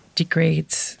seriously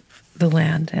degrades the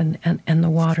land and the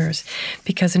waters,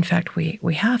 because in fact we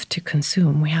have to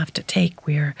consume, we have to take,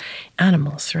 we're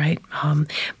animals, right?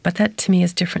 But that to me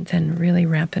is different than really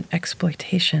rampant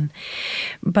exploitation.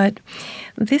 But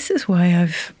this is why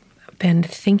I've been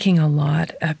thinking a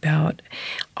lot about,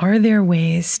 are there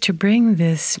ways to bring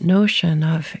this notion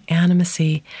of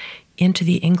animacy into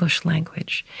the English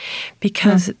language?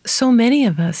 Because so many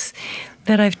of us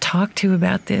that I've talked to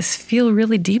about this feel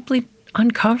really deeply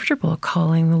uncomfortable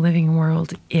calling the living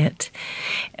world it.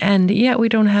 And yet we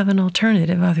don't have an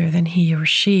alternative other than he or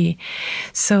she.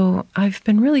 So I've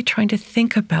been really trying to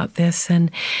think about this and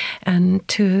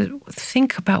to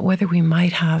think about whether we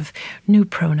might have new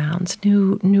pronouns,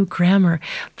 new grammar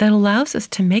that allows us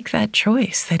to make that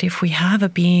choice, that if we have a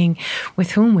being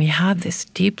with whom we have this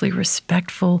deeply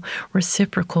respectful,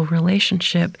 reciprocal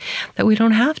relationship, that we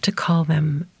don't have to call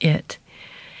them it.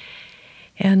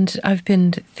 And I've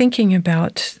been thinking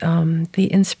about the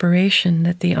inspiration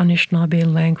that the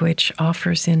Anishinaabe language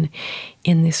offers in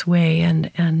this way,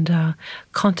 and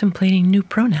contemplating new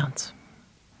pronouns.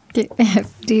 You've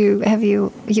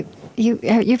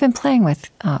been playing with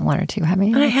one or two, haven't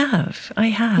you? I have.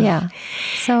 Yeah.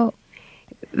 So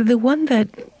the one that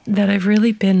I've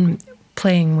really been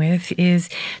playing with is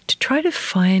to try to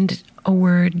find a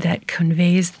word that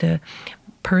conveys the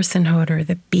personhood or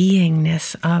the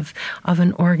beingness of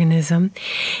an organism.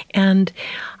 And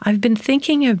I've been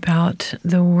thinking about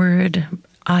the word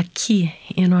aki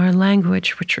in our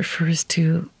language, which refers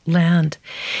to land.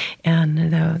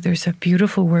 And there's a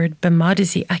beautiful word,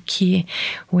 bemadizi aki,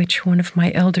 which one of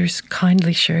my elders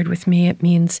kindly shared with me. It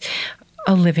means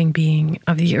a living being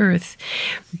of the earth.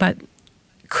 But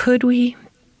could we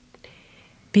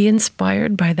be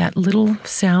inspired by that little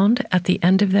sound at the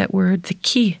end of that word, the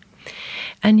ki,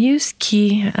 and use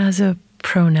ki as a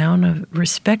pronoun, a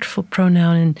respectful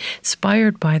pronoun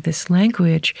inspired by this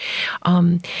language,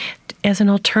 as an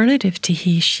alternative to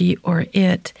he, she, or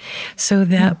it, so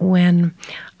that when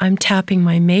I'm tapping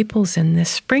my maples in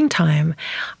this springtime,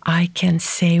 I can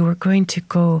say we're going to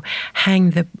go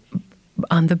hang the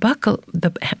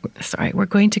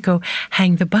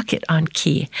bucket on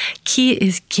ki. Ki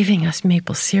is giving us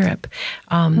maple syrup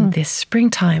this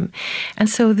springtime. And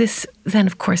so this then,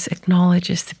 of course,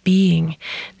 acknowledges the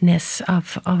beingness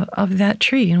of that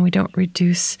tree, and we don't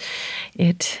reduce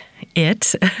it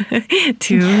to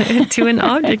an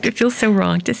object. It feels so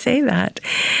wrong to say that.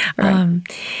 Right.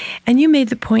 And you made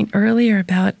the point earlier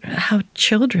about how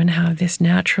children have this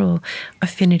natural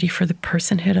affinity for the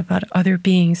personhood of other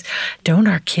beings. Don't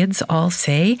our kids all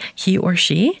say he or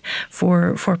she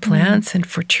for plants and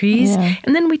for trees? Yeah.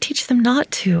 And then we teach them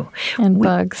not to. And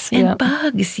bugs. And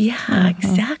bugs, yeah,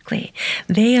 exactly.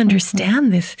 They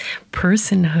understand this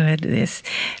personhood, this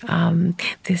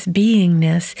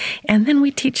beingness, and then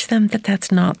we teach them that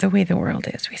that's not the way the world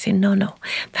is. We say, no,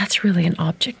 that's really an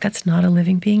object. That's not a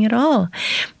living being at all.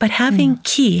 But having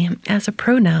ki as a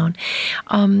pronoun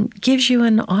gives you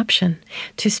an option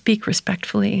to speak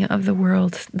respectfully of the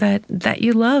world that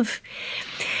you love.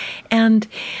 And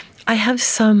I have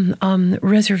some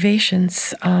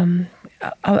reservations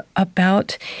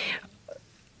about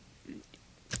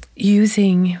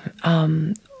using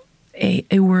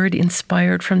a word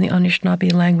inspired from the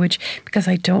Anishinaabe language, because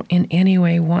I don't in any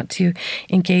way want to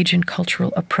engage in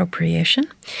cultural appropriation.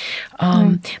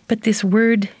 But this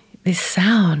word, this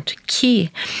sound,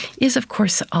 ki, is of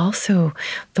course also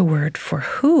the word for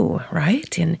who,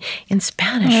 right? In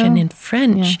Spanish and in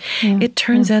French. It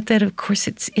turns out that of course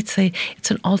it's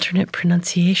an alternate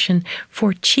pronunciation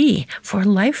for chi, for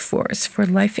life force, for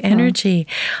life energy.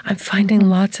 I'm finding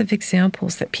lots of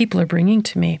examples that people are bringing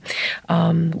to me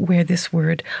where this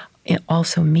word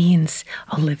also means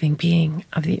a living being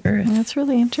of the earth. That's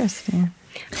really interesting.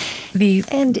 Go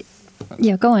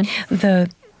on.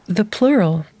 The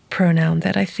plural pronoun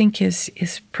that I think is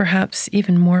perhaps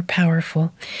even more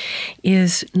powerful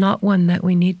is not one that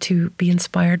we need to be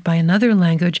inspired by another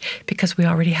language, because we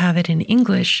already have it in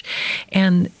English,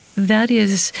 and that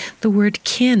is the word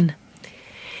kin.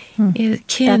 Kin.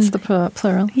 That's the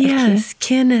plural. Yes,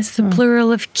 kin is the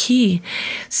plural of ki,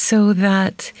 so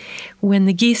that when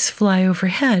the geese fly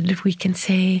overhead, we can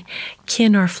say,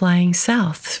 kin are flying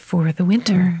south for the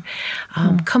winter.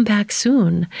 Come back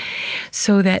soon,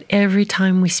 so that every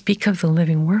time we speak of the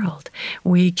living world,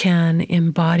 we can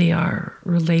embody our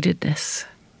relatedness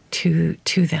to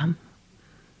them.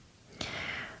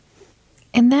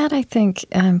 And that, I think,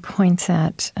 points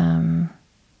at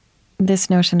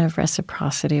this notion of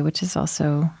reciprocity, which is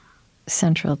also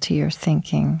central to your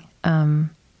thinking.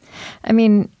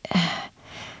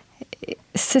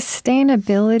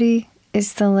 Sustainability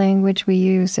is the language we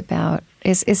use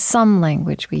is some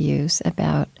language we use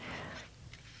about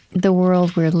the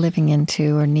world we're living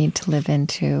into or need to live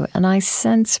into. And I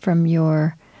sense from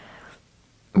your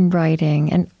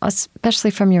writing, and especially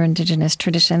from your indigenous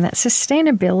tradition, that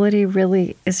sustainability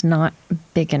really is not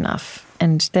big enough.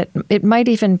 And that it might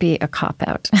even be a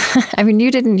cop-out. I mean,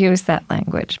 you didn't use that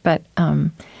language, but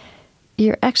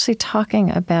you're actually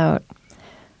talking about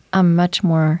a much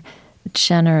more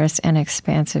generous and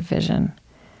expansive vision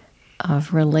of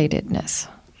relatedness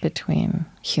between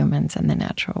humans and the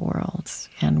natural worlds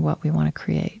and what we want to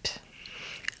create.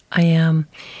 I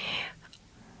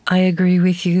agree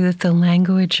with you that the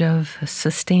language of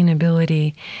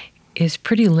sustainability is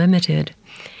pretty limited.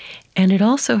 And it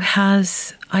also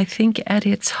has, I think, at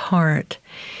its heart,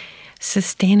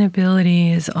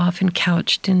 sustainability is often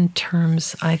couched in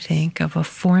terms, I think, of a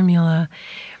formula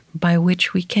by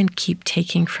which we can keep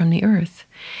taking from the earth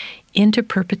into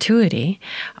perpetuity.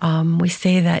 We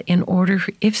say that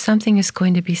if something is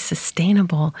going to be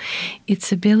sustainable,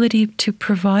 its ability to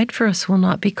provide for us will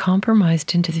not be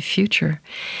compromised into the future.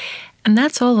 And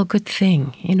that's all a good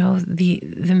thing. You know,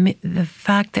 the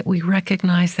fact that we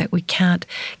recognize that we can't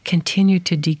continue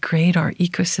to degrade our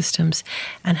ecosystems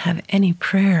and have any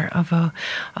prayer of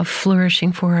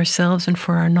flourishing for ourselves and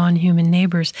for our non-human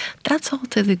neighbors, that's all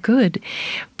to the good.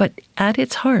 But at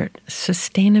its heart,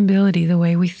 sustainability, the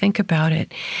way we think about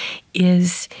it,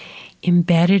 is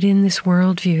embedded in this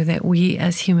worldview that we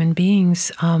as human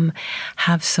beings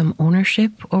have some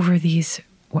ownership over these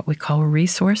what we call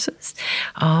resources,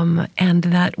 and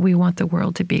that we want the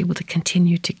world to be able to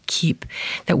continue to keep,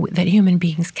 that human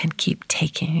beings can keep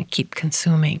taking and keep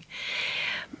consuming.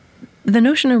 The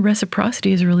notion of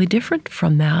reciprocity is really different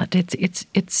from that.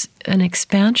 It's an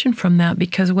expansion from that,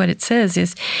 because what it says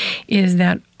is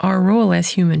that our role as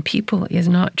human people is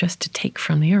not just to take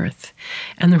from the earth,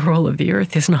 and the role of the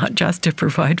earth is not just to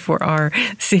provide for our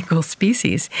single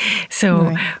species.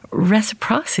 So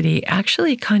reciprocity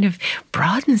actually kind of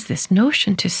broadens this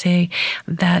notion to say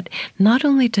that not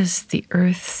only does the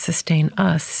earth sustain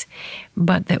us,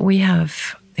 but that we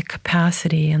have the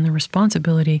capacity and the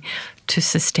responsibility to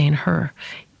sustain her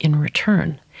in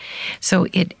return. So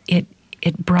it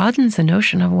it broadens the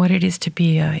notion of what it is to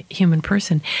be a human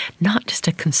person, not just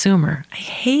a consumer. I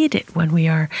hate it when we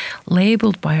are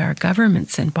labeled by our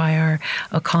governments and by our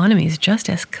economies just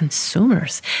as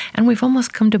consumers. And we've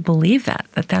almost come to believe that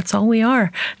that's all we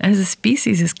are as a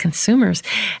species, as consumers.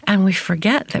 And we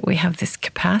forget that we have this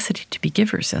capacity to be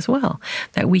givers as well,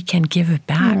 that we can give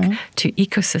back to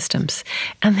ecosystems.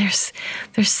 And there's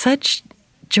such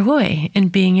joy in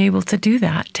being able to do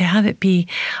that, to have it be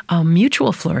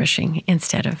mutual flourishing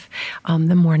instead of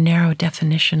the more narrow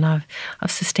definition of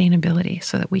sustainability,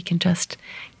 so that we can just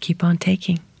keep on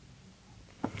taking.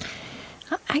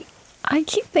 I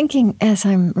keep thinking as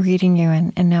I'm reading you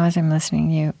and now as I'm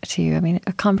listening to you, I mean,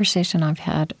 a conversation I've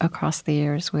had across the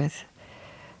years with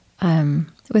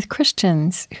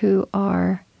Christians who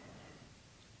are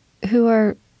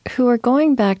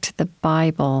going back to the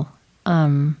Bible,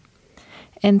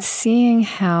 and seeing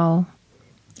how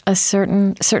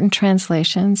certain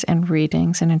translations and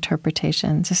readings and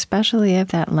interpretations, especially of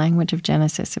that language of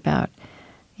Genesis about,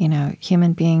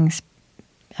 human beings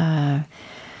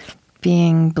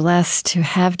being blessed to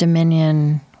have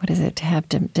dominion. What is it? To have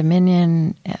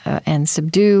dominion and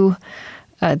subdue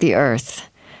the earth,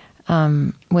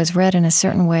 was read in a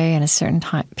certain way in a certain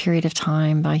period of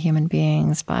time by human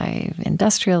beings, by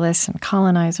industrialists and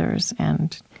colonizers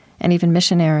and even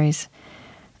missionaries.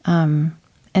 And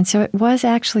so it was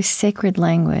actually sacred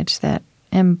language that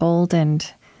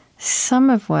emboldened some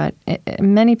of what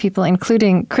many people,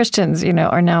 including Christians,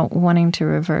 are now wanting to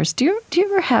reverse. Do you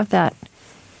ever have that?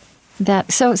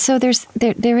 So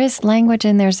there is language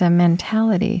and there's a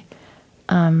mentality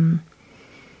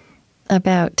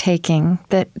about taking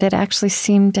that actually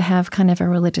seemed to have kind of a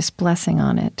religious blessing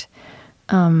on it.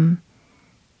 And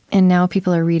now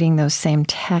people are reading those same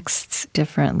texts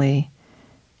differently.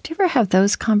 Do you ever have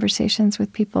those conversations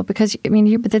with people? Because, I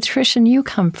mean, the tradition you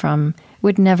come from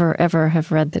would never, ever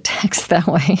have read the text that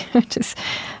way.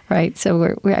 Right?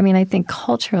 So, I think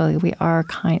culturally we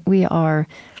are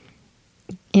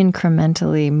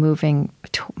incrementally moving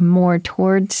more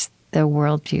towards the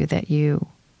worldview that you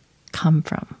come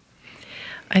from.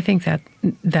 I think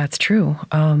that's true.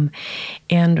 And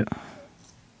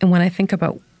when I think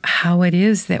about how it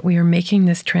is that we are making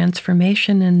this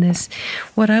transformation and this,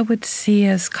 what I would see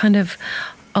as kind of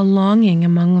a longing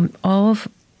among a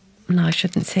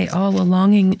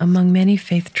longing among many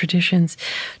faith traditions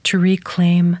to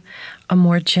reclaim a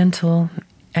more gentle,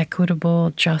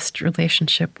 equitable, just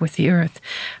relationship with the earth,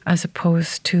 as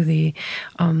opposed to the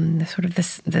sort of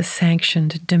the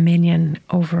sanctioned dominion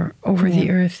over the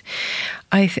earth.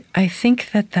 I think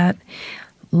that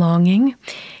longing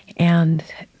and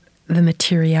the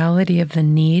materiality of the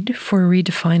need for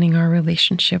redefining our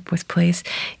relationship with place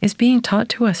is being taught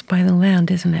to us by the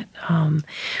land, isn't it?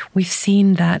 We've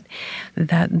seen that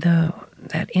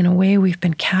in a way we've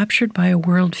been captured by a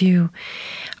worldview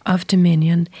of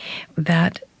dominion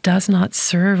that does not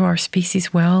serve our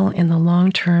species well in the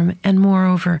long term, and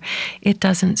moreover, it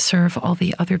doesn't serve all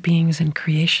the other beings in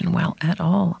creation well at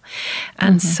all.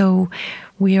 And so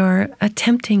we are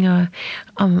attempting a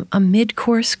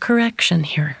mid-course correction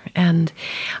here. And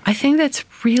I think that's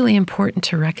really important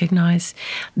to recognize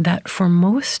that for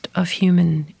most of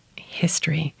human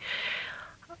history,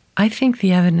 I think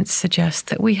the evidence suggests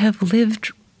that we have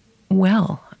lived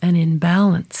well and in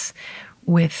balance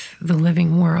with the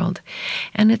living world.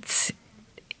 And it's,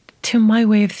 to my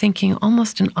way of thinking,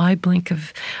 almost an eye blink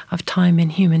of time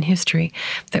in human history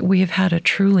that we have had a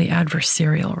truly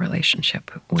adversarial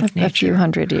relationship with nature. A few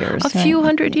hundred years. Few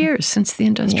hundred years since the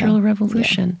Industrial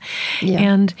Revolution.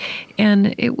 Yeah.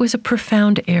 And it was a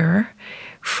profound error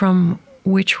from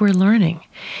which we're learning.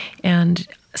 And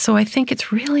so I think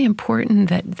it's really important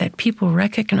that people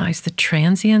recognize the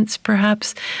transience,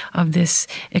 perhaps, of this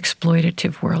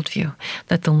exploitative worldview,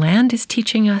 that the land is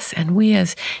teaching us, and we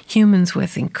as humans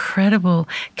with incredible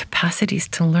capacities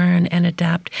to learn and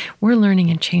adapt, we're learning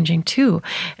and changing too,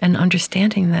 and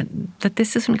understanding that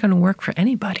this isn't going to work for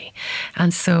anybody.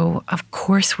 And so, of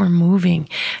course, we're moving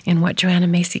in what Joanna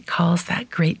Macy calls that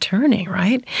great turning,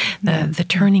 right? The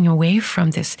turning away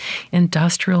from this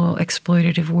industrial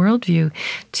exploitative worldview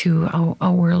to a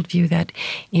worldview that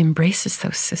embraces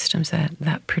those systems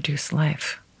that produce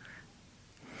life.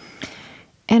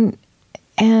 And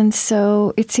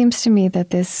so it seems to me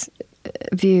that this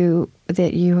view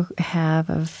that you have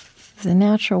of the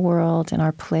natural world and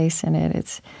our place in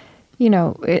it,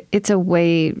 it's a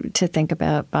way to think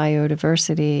about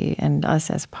biodiversity and us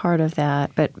as part of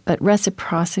that. But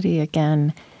reciprocity,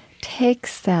 again,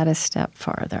 takes that a step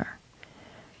farther,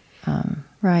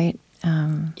 right?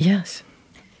 Yes.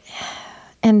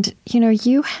 And, you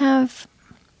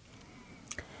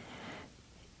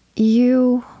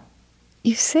you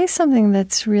say something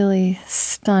that's really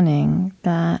stunning,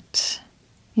 that,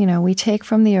 we take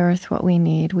from the earth what we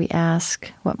need. We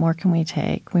ask, what more can we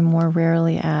take? We more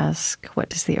rarely ask, what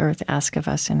does the earth ask of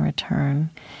us in return?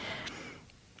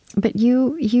 But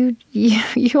you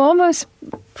almost,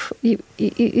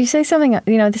 you say something,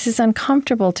 this is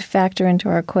uncomfortable to factor into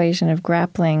our equation of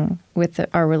grappling with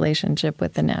our relationship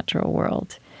with the natural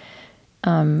world.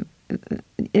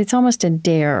 It's almost a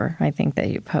dare, I think, that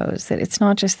you pose, that it's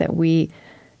not just that we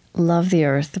love the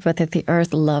earth, but that the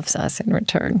earth loves us in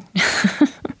return.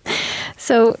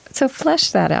 So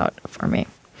flesh that out for me.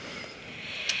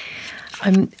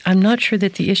 I'm not sure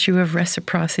that the issue of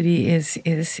reciprocity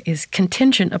is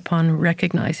contingent upon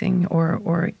recognizing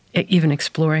or even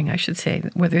exploring, I should say,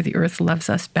 whether the earth loves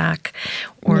us back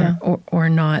or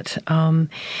not. To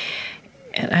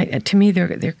me,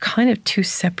 they're kind of two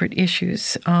separate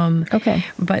issues. Okay.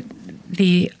 But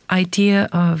the idea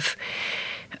of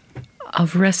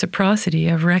reciprocity,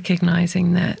 of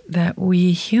recognizing that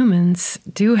we humans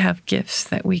do have gifts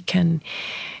that we can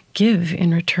give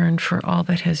in return for all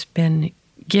that has been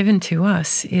given to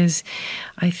us, is,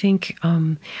 I think,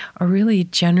 a really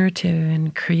generative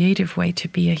and creative way to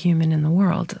be a human in the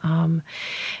world.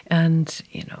 And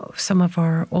some of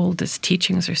our oldest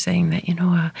teachings are saying that,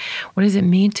 what does it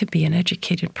mean to be an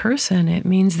educated person? It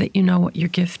means that you know what your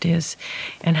gift is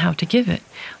and how to give it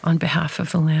on behalf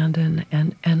of the land and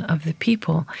of the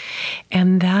people.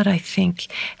 And that, I think,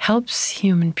 helps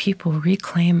human people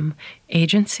reclaim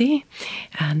agency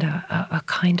and a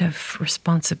kind of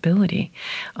responsibility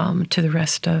to the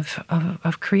rest of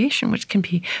creation, which can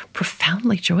be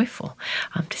profoundly joyful.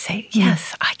 To say,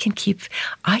 yes, I can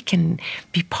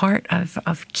be part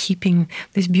of keeping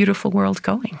this beautiful world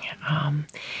going.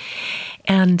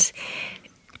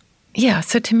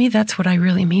 So to me, that's what I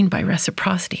really mean by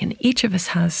reciprocity. And each of us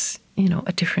has,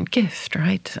 a different gift,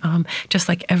 right? Just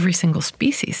like every single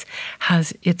species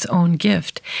has its own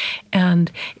gift.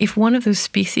 And if one of those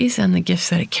species and the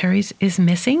gifts that it carries is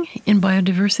missing in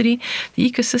biodiversity, the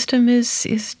ecosystem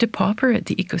is depauperate.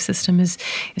 The ecosystem is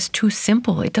too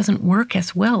simple. It doesn't work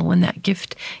as well when that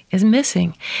gift is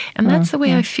missing. And that's the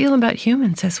way I feel about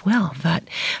humans as well, that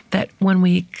when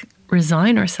we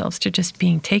resign ourselves to just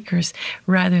being takers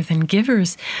rather than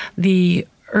givers, the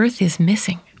earth is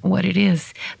missing what it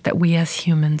is that we as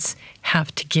humans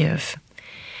have to give.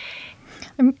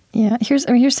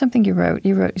 Here's something you wrote.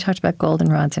 You talked about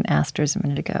goldenrods and asters a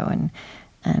minute ago,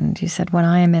 and you said, when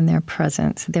I am in their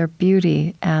presence, their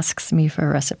beauty asks me for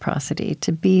reciprocity,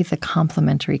 to be the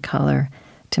complementary color,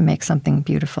 to make something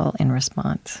beautiful in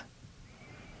response.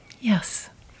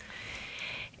 Yes.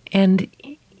 And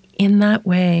in that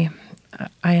way,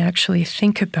 I actually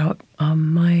think about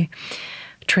my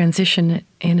transition,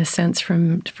 in a sense,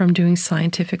 from doing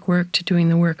scientific work to doing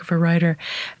the work of a writer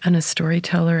and a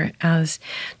storyteller as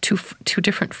two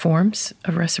different forms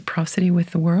of reciprocity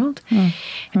with the world.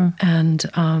 And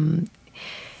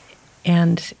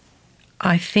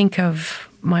I think of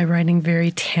my writing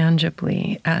very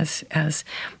tangibly as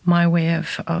my way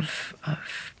of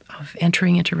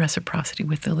entering into reciprocity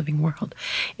with the living world.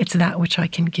 It's that which I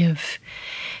can give.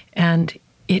 And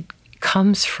it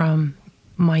comes from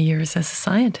my years as a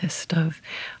scientist of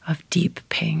deep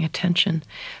paying attention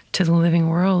to the living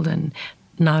world, and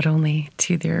not only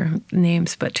to their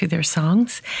names, but to their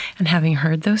songs. And having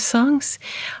heard those songs,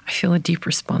 I feel a deep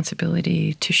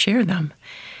responsibility to share them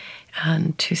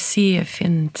and to see if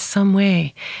in some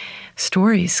way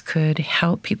stories could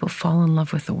help people fall in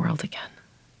love with the world again.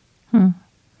 I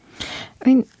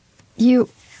mean, you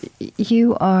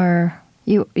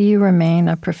remain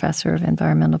a professor of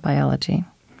environmental biology.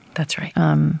 That's right.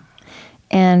 And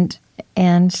at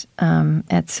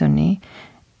SUNY,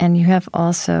 and you have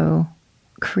also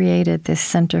created this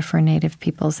Center for Native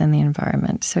Peoples and the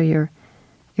Environment. So you're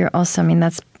also,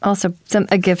 that's also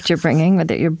a gift you're bringing,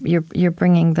 that you're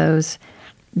bringing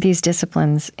these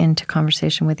disciplines into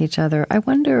conversation with each other. I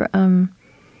wonder,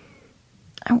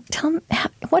 tell me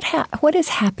what is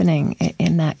happening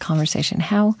in that conversation.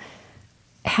 How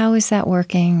is that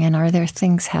working, and are there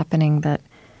things happening that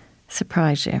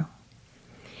surprise you?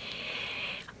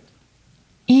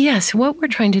 Yes, what we're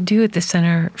trying to do at the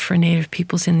Center for Native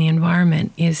Peoples in the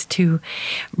Environment is to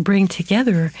bring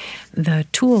together the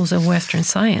tools of Western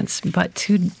science, but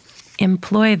to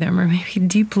employ them, or maybe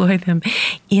deploy them,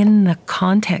 in the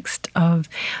context of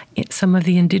some of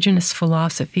the indigenous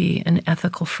philosophy and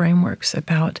ethical frameworks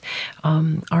about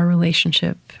our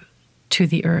relationship to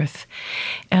the earth.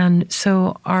 And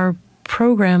so our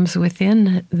programs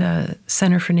within the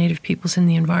Center for Native Peoples and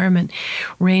the Environment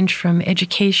range from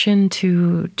education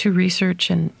to research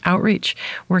and outreach,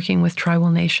 working with tribal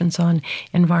nations on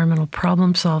environmental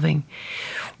problem solving.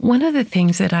 One of the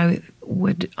things that I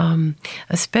would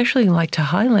especially like to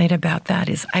highlight about that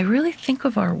is I really think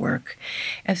of our work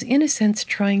as, in a sense,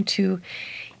 trying to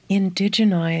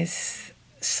indigenize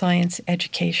science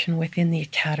education within the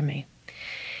academy.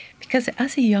 Because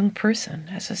as a young person,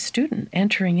 as a student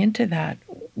entering into that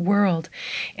world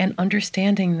and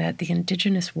understanding that the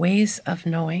indigenous ways of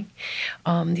knowing,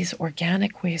 these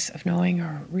organic ways of knowing,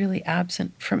 are really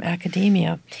absent from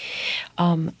academia,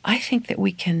 I think that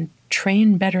we can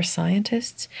train better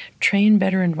scientists, train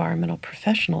better environmental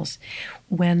professionals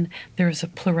when there's a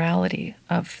plurality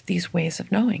of these ways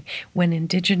of knowing, when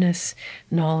indigenous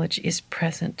knowledge is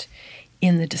present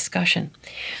in the discussion.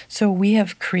 So we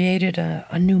have created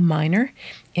a new minor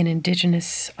in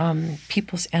indigenous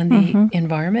peoples and the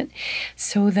environment,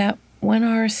 so that when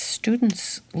our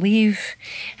students leave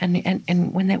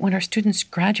and when our students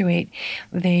graduate,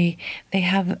 they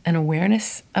have an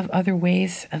awareness of other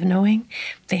ways of knowing.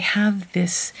 They have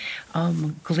this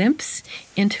glimpse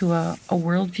into a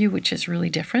worldview which is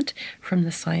really different from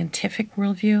the scientific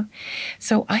worldview.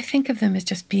 So I think of them as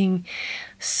just being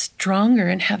stronger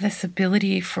and have this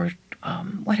ability for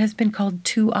what has been called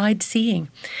two-eyed seeing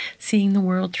the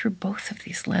world through both of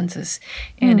these lenses,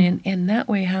 and in that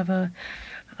way have a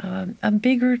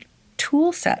bigger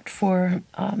tool set for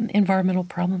environmental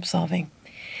problem solving.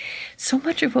 So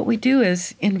much of what we do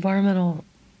as environmental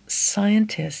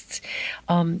scientists,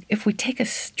 if we take a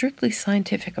strictly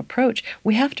scientific approach,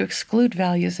 we have to exclude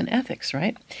values and ethics,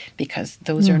 right? Because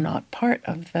those are not part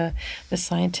of the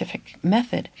scientific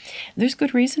method. There's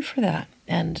good reason for that.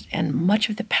 And much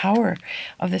of the power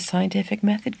of the scientific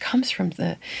method comes from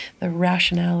the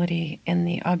rationality and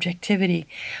the objectivity.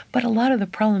 But a lot of the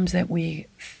problems that we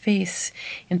face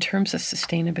in terms of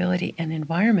sustainability and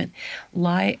environment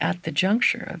lie at the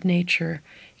juncture of nature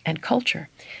and culture.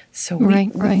 So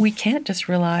we can't just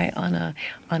rely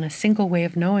on a single way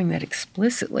of knowing that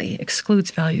explicitly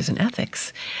excludes values and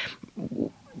ethics.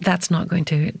 That's not going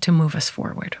to move us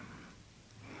forward.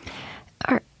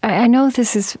 I know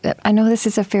this is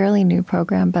a fairly new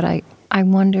program, but I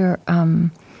wonder, are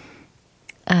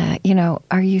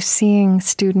you seeing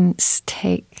students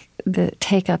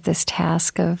take up this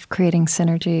task of creating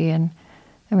synergy? And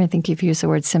I think you've used the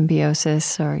word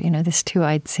symbiosis, or this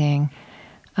two-eyed seeing.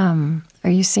 Are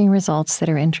you seeing results that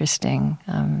are interesting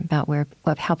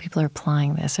about how people are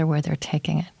applying this, or where they're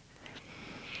taking it?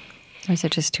 Or is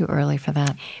it just too early for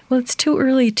that? Well, it's too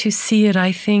early to see it,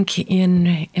 I think,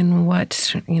 in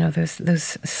what,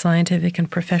 those scientific and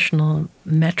professional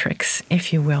metrics,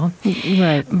 if you will.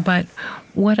 Right. But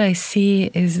what I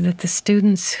see is that the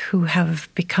students who have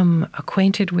become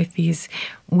acquainted with these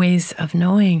ways of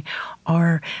knowing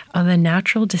are the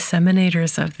natural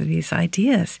disseminators of these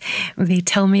ideas. They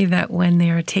tell me that when they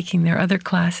are taking their other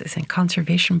classes in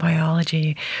conservation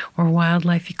biology or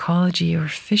wildlife ecology or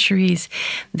fisheries,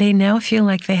 they now feel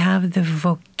like they have the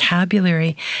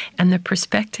vocabulary and the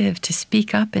perspective to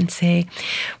speak up and say,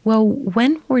 well,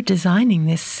 when we're designing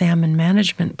this salmon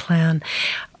management plan,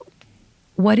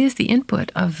 what is the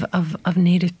input of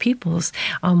Native peoples?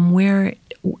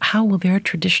 How will their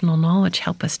traditional knowledge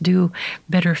help us do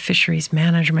better fisheries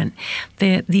management?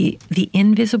 The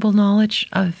invisible knowledge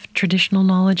of traditional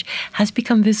knowledge has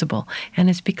become visible and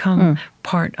has become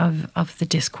part of the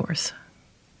discourse.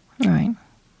 Right.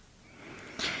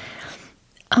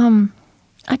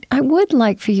 I would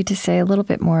like for you to say a little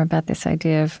bit more about this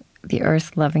idea of the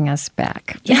earth loving us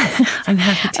back. Yes, I'm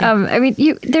happy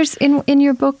to. There's in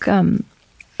your book.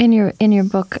 In your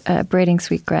book, Braiding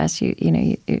Sweetgrass,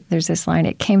 there's this line,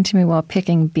 "It came to me while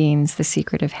picking beans, the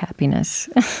secret of happiness."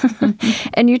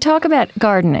 And you talk about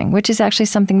gardening, which is actually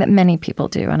something that many people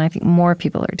do, and I think more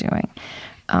people are doing.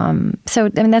 So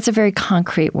that's a very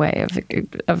concrete way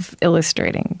of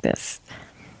illustrating this.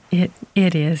 It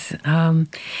is.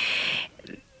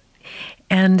 And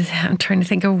I'm trying to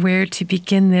think of where to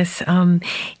begin this.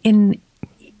 In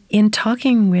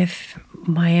talking with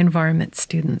my environment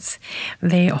students,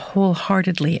 they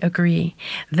wholeheartedly agree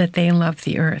that they love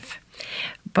the earth.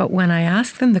 But when I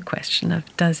ask them the question of,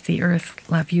 does the earth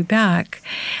love you back,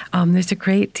 there's a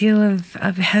great deal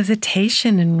of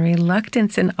hesitation and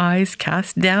reluctance and eyes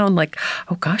cast down like,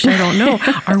 oh gosh, I don't know.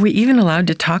 Are we even allowed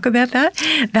to talk about that?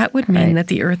 That would mean that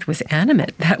the earth was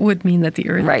animate. That would mean that the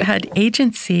earth had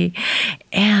agency,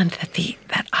 and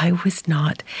that I was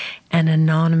not an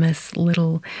anonymous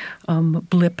little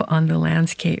blip on the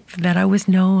landscape, that I was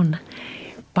known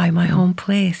by my home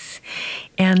place.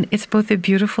 And it's both a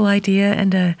beautiful idea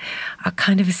and a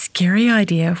kind of a scary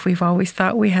idea if we've always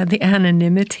thought we had the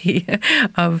anonymity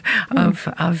of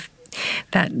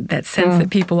that sense that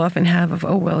people often have of,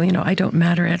 oh, well, I don't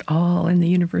matter at all in the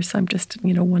universe. I'm just,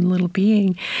 one little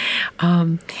being.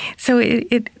 So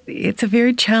it's a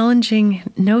very challenging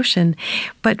notion,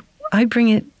 but I bring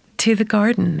it to the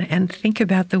garden and think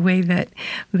about the way that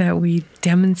we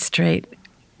demonstrate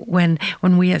when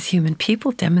we as human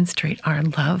people demonstrate our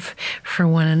love for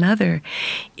one another.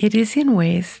 It is in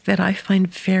ways that I find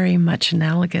very much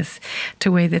analogous to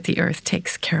the way that the earth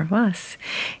takes care of us.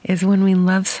 Is when we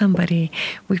love somebody,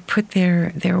 we put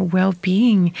their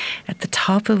well-being at the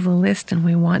top of the list, and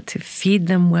we want to feed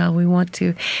them well. We want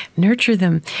to nurture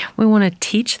them. We want to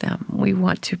teach them. We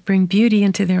want to bring beauty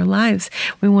into their lives.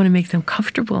 We want to make them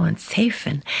comfortable and safe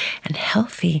and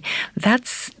healthy.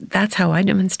 That's how I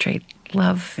demonstrate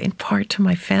love in part to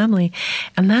my family,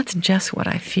 and that's just what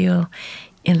I feel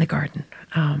in the garden.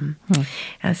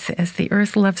 As the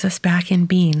earth loves us back in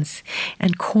beans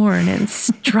and corn and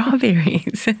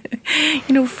strawberries.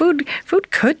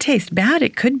 Food could taste bad.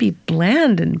 It could be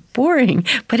bland and boring,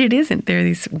 but it isn't. There are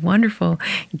these wonderful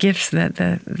gifts that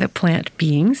the plant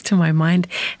beings, to my mind,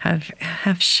 have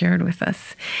shared with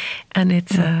us, and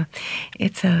it's a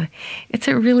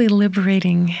really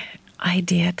liberating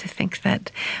idea to think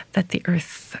that the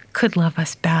earth could love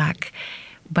us back.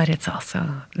 But it's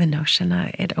also the notion,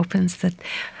 it opens the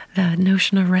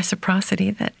notion of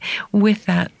reciprocity, that with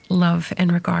that love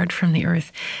and regard from the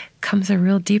earth comes a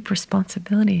real deep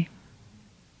responsibility.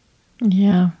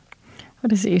 Yeah.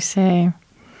 What is it you say?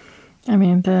 I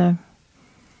mean, the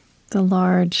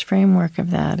large framework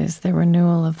of that is the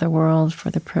renewal of the world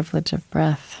for the privilege of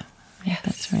breath. Yes.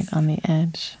 That's right on the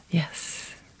edge.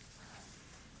 Yes.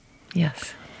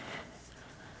 Yes.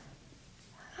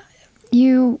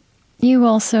 You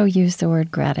also use the word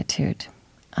gratitude.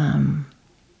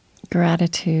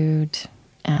 Gratitude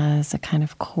as a kind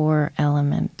of core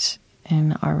element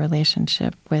in our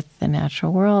relationship with the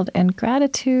natural world, and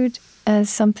gratitude as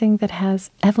something that has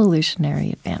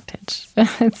evolutionary advantage.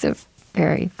 It's a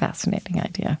very fascinating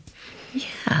idea.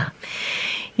 Yeah.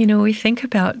 We think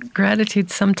about gratitude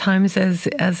sometimes as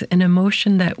an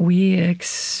emotion that we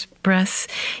express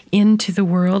into the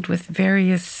world with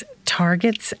various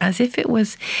targets, as if it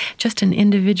was just an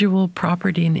individual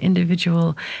property, an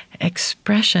individual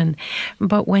expression.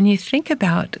 But when you think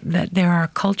about that, there are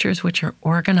cultures which are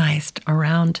organized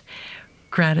around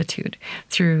gratitude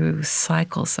through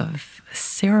cycles of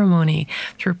ceremony,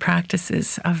 through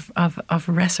practices of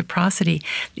reciprocity.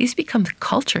 These become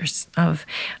cultures of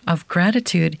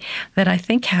gratitude that I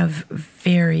think have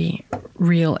very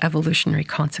real evolutionary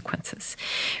consequences,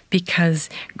 because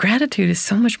gratitude is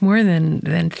so much more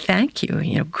than thank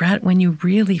you. When you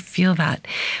really feel that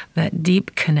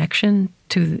deep connection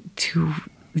to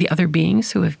the other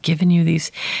beings who have given you these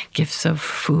gifts of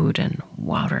food and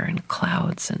water and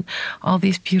clouds and all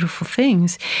these beautiful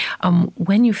things,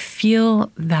 when you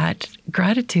feel that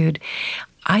gratitude,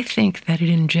 I think that it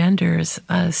engenders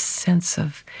a sense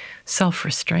of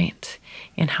self-restraint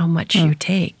in how much you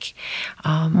take,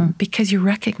 because you're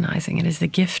recognizing it as the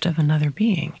gift of another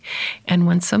being. And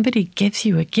when somebody gives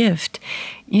you a gift,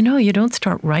 you don't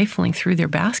start rifling through their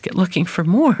basket looking for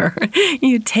more.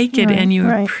 You take it and you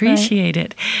appreciate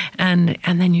it, and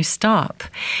then you stop.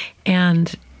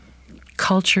 And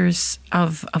cultures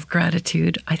of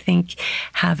gratitude, I think,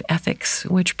 have ethics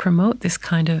which promote this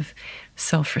kind of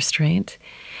self-restraint.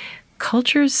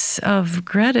 Cultures of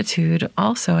gratitude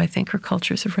also, I think, are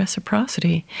cultures of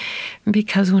reciprocity,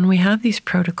 because when we have these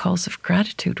protocols of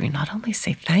gratitude, we not only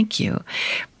say thank you,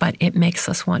 but it makes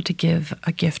us want to give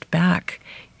a gift back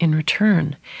in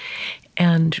return.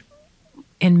 And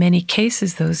in many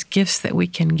cases, those gifts that we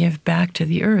can give back to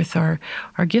the earth are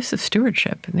gifts of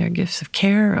stewardship, and they're gifts of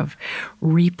care, of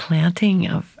replanting,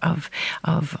 of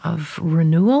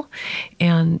renewal.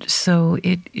 And so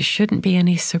it shouldn't be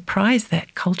any surprise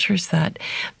that cultures that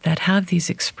have these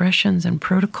expressions and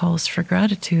protocols for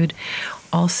gratitude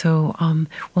also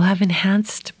will have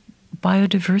enhanced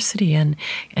biodiversity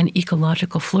and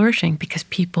ecological flourishing, because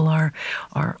people are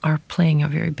playing a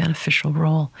very beneficial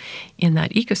role in that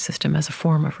ecosystem as a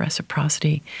form of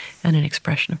reciprocity and an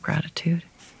expression of gratitude.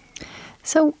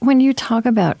 So when you talk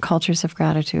about cultures of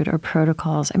gratitude or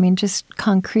protocols, I mean, just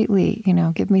concretely,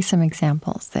 give me some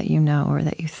examples that or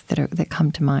that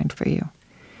come to mind for you.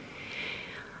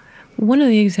 One of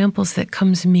the examples that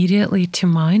comes immediately to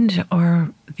mind are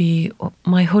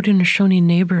my Haudenosaunee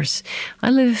neighbors.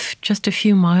 I live just a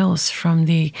few miles from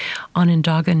the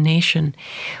Onondaga Nation,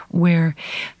 where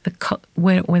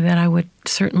that I would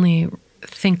certainly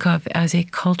think of as a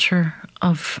culture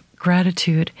of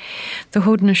gratitude. The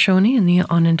Haudenosaunee and the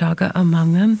Onondaga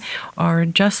among them are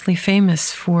justly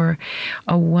famous for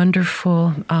a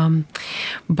wonderful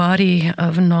body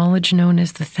of knowledge known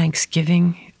as the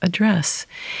Thanksgiving Address.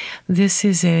 This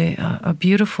is a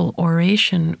beautiful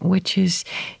oration which is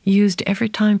used every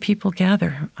time people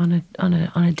gather on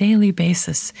a daily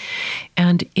basis,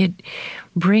 and it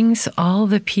brings all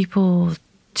the people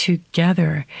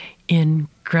together in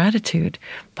gratitude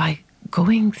by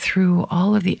going through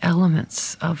all of the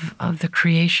elements of the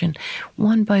creation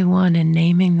one by one and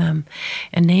naming them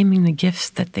and naming the gifts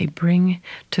that they bring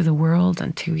to the world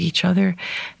and to each other,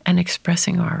 and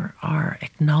expressing our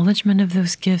acknowledgement of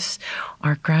those gifts,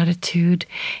 our gratitude,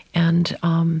 and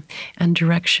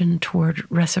direction toward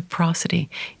reciprocity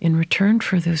in return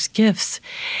for those gifts.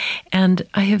 And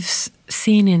I have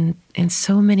seen in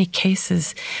so many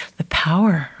cases the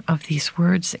power of these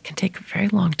words. It can take a very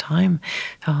long time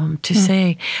to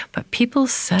say, but people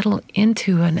settle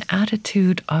into an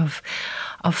attitude of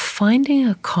finding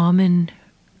a common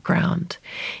ground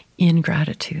in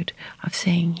gratitude, of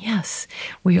saying, yes,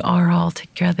 we are all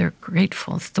together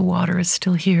grateful that the water is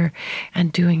still here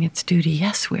and doing its duty.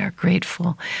 Yes, we are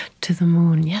grateful to the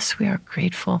moon. Yes, we are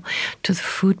grateful to the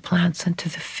food plants and to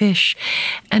the fish.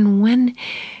 And when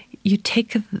you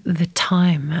take the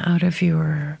time out of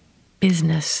your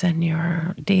business and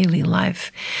your daily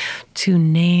life to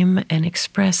name and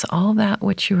express all that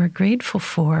which you are grateful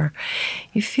for,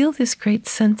 you feel this great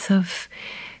sense of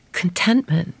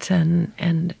contentment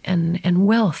and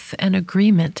wealth and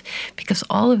agreement, because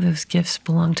all of those gifts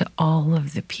belong to all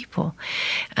of the people.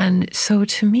 And so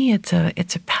to me, it's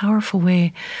a powerful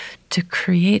way to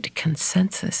create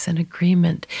consensus and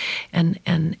agreement and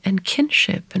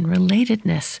kinship and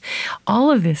relatedness,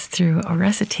 all of this through a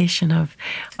recitation of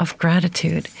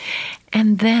gratitude.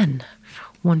 And then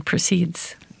one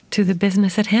proceeds to the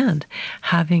business at hand,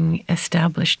 having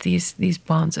established these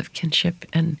bonds of kinship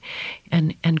and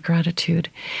gratitude.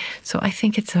 So I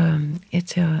think it's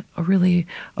a really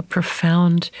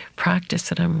profound practice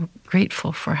that I'm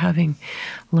grateful for having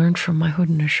learned from my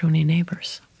Haudenosaunee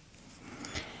neighbors.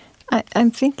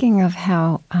 I'm thinking of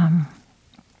how,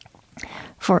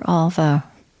 for all the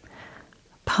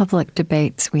public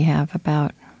debates we have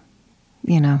about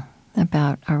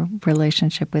our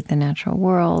relationship with the natural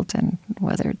world and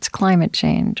whether it's climate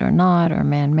change or not, or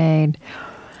man-made,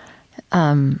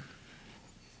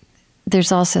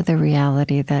 there's also the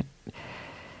reality that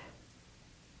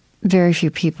very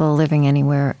few people living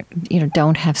anywhere,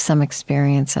 don't have some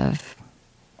experience of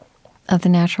the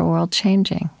natural world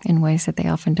changing in ways that they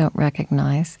often don't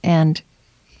recognize. And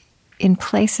in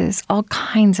places, all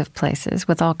kinds of places,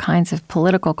 with all kinds of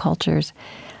political cultures,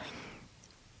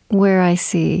 where I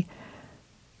see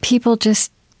people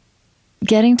just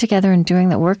getting together and doing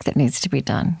the work that needs to be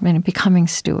done, and becoming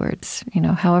stewards,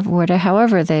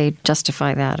 however they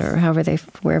justify that, or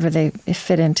wherever they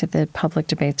fit into the public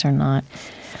debates or not.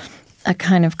 A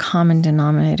kind of common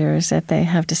denominator is that they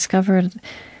have discovered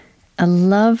a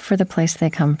love for the place they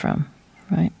come from,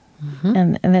 right?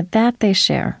 Mm-hmm. And that they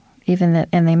share,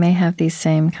 and they may have these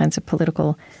same kinds of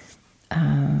political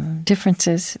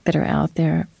differences that are out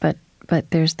there, but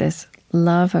there's this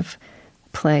love of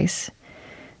place,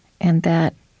 and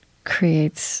that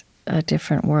creates a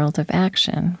different world of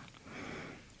action.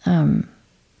 And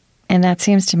that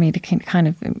seems to me to kind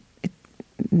of,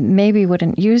 maybe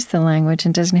wouldn't use the language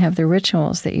and doesn't have the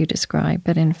rituals that you describe,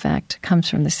 but in fact comes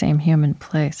from the same human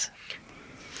place.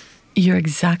 You're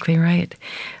exactly right.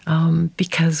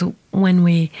 Because when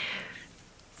an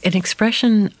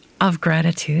expression of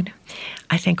gratitude,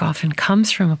 I think often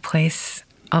comes from a place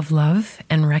of love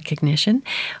and recognition.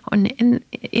 And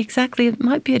exactly, it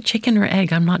might be a chicken or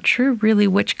egg. I'm not sure really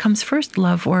which comes first,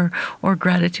 love or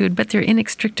gratitude, but they're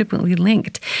inextricably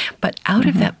linked. But out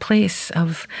of that place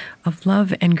of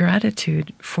love and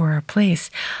gratitude for our place,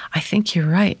 I think you're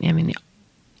right. I mean,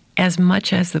 as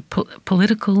much as the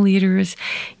political leaders,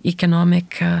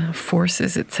 economic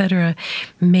forces, etc.,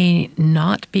 may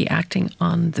not be acting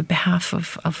on the behalf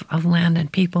of land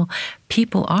and people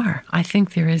are. I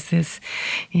think there is this,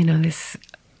 this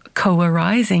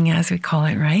co-arising, as we call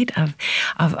it, right,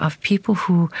 of people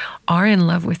who are in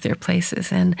love with their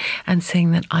places and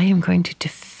saying that I am going to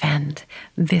defend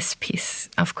this piece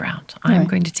of ground. I'm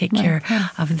going to take care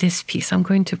of this piece. I'm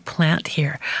going to plant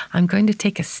here. I'm going to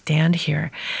take a stand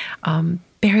here.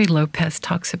 Barry Lopez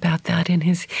talks about that in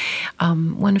his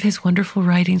one of his wonderful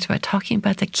writings about talking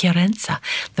about the querenza,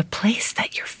 the place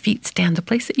that your feet stand, the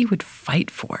place that you would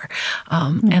fight for,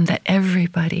 and that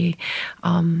everybody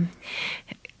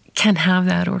can have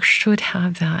that or should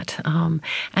have that.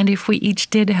 And if we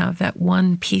each did have that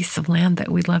one piece of land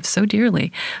that we love so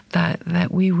dearly,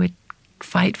 that we would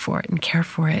fight for it and care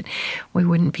for it, we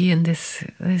wouldn't be in this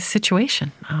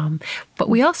situation. But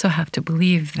we also have to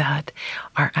believe that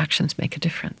our actions make a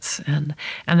difference. And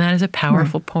that is a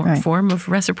powerful form of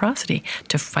reciprocity,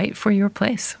 to fight for your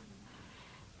place.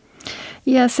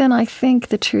 Yes, and I think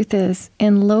the truth is,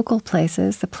 in local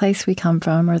places, the place we come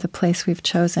from or the place we've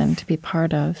chosen to be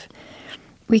part of,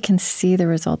 we can see the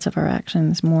results of our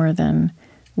actions more than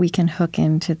we can hook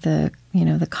into the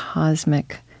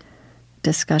cosmic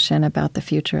discussion about the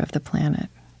future of the planet.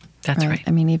 That's right.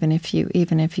 I mean, even if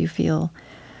you feel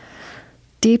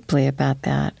deeply about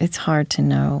that, it's hard to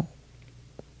know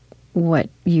what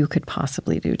you could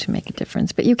possibly do to make a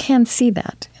difference. But you can see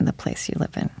that in the place you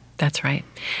live in. That's right.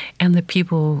 And the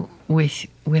people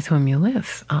with whom you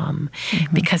live,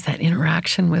 because that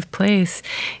interaction with place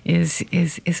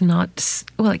is not,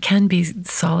 well, it can be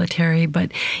solitary,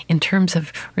 but in terms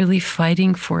of really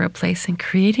fighting for a place and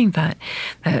creating that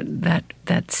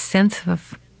sense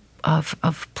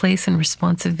of place and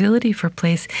responsibility for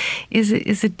place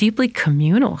is a deeply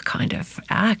communal kind of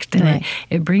act, and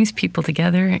it brings people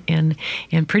together in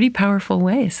pretty powerful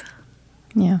ways.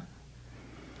 Yeah.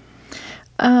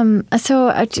 So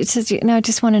I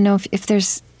just want to know if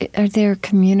are there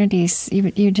communities,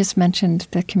 you just mentioned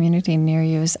the community near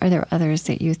you, are there others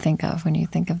that you think of when you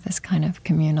think of this kind of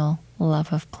communal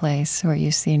love of place, where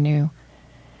you see new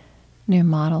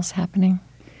models happening?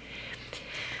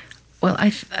 Well,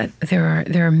 there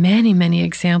are many, many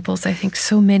examples. I think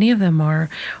so many of them are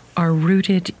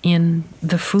rooted in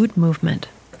the food movement.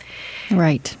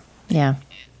 Right, yeah.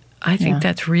 I think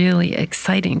that's really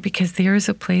exciting, because there is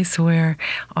a place where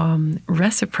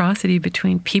reciprocity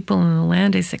between people and the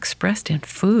land is expressed in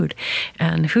food.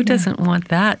 And who doesn't want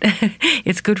that?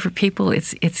 It's good for people.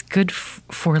 It's good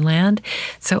for land.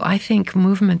 So I think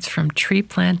movements from tree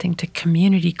planting to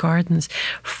community gardens,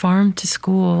 farm to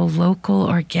school, local,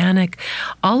 organic,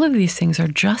 all of these things are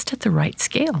just at the right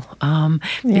scale,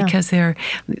 because they're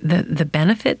the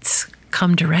benefits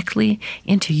come directly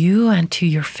into you and to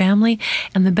your family,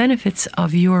 and the benefits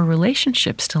of your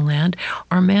relationships to land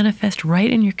are manifest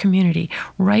right in your community,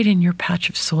 right in your patch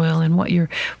of soil and what you're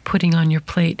putting on your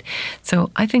plate. So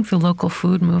I think the local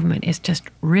food movement is just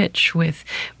rich with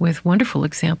wonderful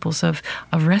examples of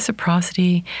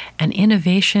reciprocity and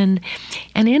innovation,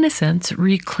 and in a sense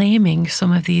reclaiming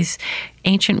some of these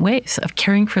ancient ways of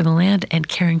caring for the land and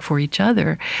caring for each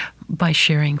other by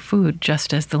sharing food.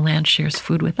 Just as the land shares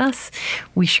food with us,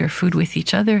 we share food with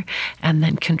each other and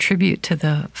then contribute to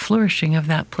the flourishing of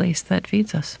that place that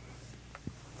feeds us.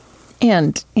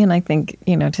 And I think,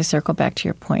 to circle back to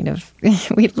your point of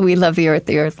we love the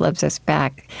earth loves us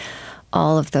back,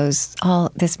 all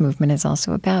this movement is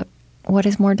also about what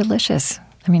is more delicious.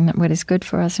 I mean, what is good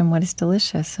for us and what is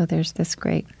delicious. So there's this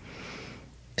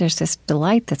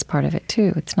delight that's part of it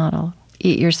too. It's not all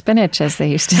eat your spinach, as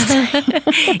they used to say.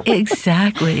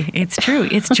 Exactly. It's true.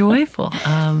 It's joyful.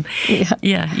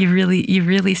 You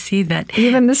really see that.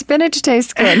 Even the spinach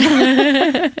tastes good.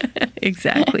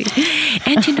 Exactly.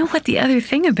 And you know what? The other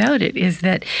thing about it is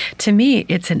that, to me,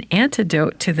 it's an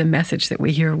antidote to the message that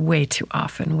we hear way too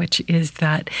often, which is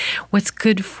that what's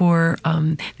good for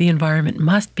the environment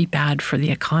must be bad for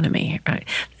the economy. Right?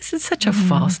 This is such a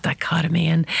false dichotomy,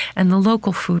 and the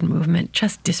local food movement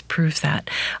just disproves that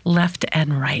left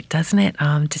and right, doesn't it?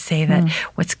 To say that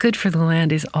what's good for the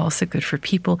land is also good for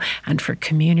people and for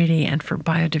community and for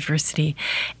biodiversity,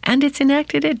 and it's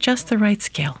enacted at just the right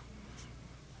scale.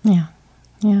 Yeah.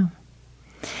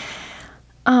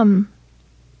 I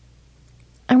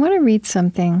want to read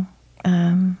something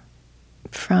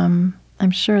from,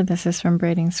 I'm sure this is from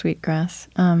Braiding Sweetgrass,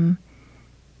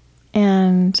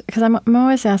 and because I'm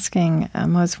always asking,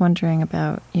 I'm always wondering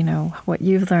about, what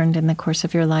you've learned in the course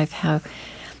of your life, how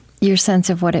your sense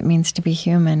of what it means to be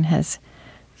human has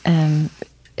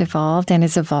evolved and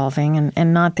is evolving,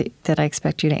 and not that I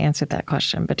expect you to answer that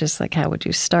question, but just like, how would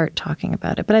you start talking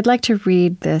about it? But I'd like to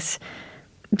read this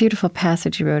beautiful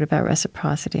passage you wrote about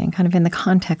reciprocity, and kind of in the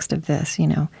context of this,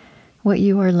 what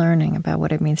you are learning about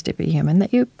what it means to be human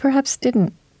that you perhaps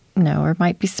didn't know, or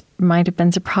might have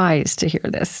been surprised to hear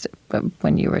this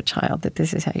when you were a child, that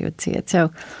this is how you would see it.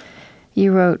 So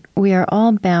you wrote, "We are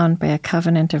all bound by a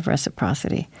covenant of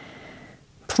reciprocity.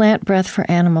 Plant breath for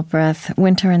animal breath,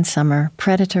 winter and summer,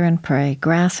 predator and prey,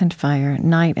 grass and fire,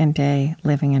 night and day,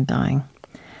 living and dying.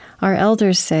 Our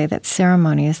elders say that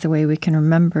ceremony is the way we can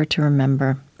remember to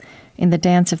remember. In the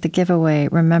dance of the giveaway,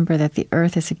 remember that the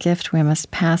earth is a gift we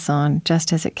must pass on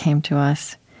just as it came to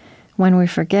us. When we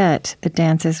forget, the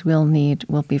dances we'll need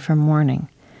will be for mourning,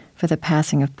 for the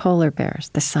passing of polar bears,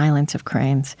 the silence of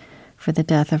cranes, for the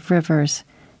death of rivers,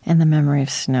 and the memory of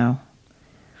snow.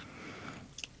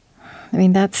 I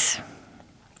mean, that's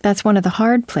one of the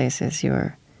hard places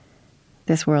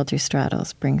this world you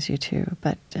straddles brings you to.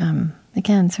 But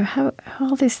again, so how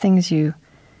all these things you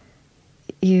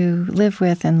live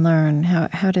with and learn,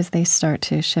 how does they start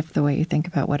to shift the way you think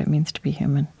about what it means to be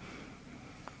human?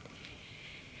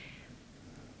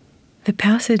 The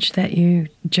passage that you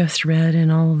just read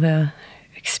and all the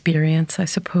experience, I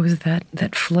suppose,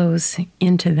 that flows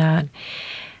into that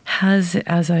has,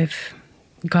 as I've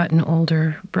gotten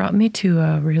older, brought me to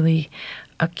a really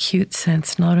acute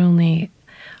sense, not only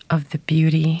of the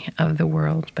beauty of the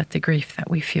world, but the grief that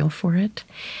we feel for it,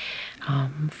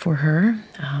 for her,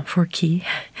 for Ki.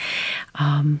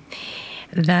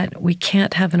 That we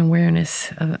can't have an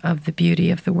awareness of the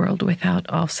beauty of the world without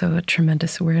also a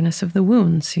tremendous awareness of the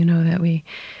wounds, that we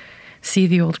see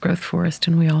the old growth forest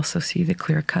and we also see the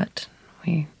clear cut.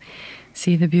 We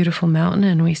see the beautiful mountain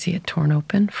and we see it torn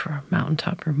open for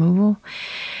mountaintop removal.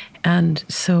 And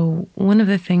so one of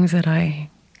the things that I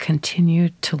continue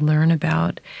to learn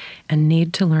about and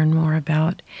need to learn more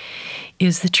about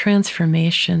is the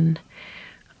transformation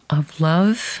of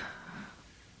love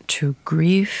to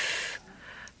grief,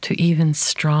 to even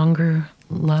stronger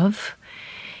love,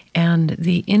 and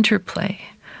the interplay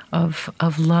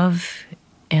of love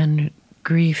and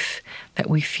grief that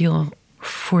we feel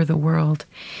for the world,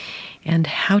 and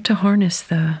how to harness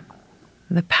the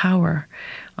power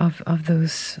of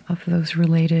those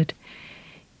related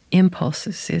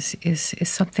impulses is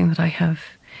something that I have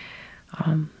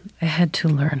had to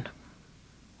learn.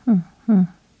 Mm-hmm.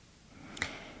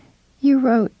 You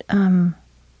wrote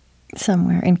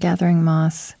somewhere in Gathering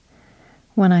Moss,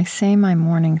 "When I say my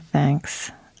morning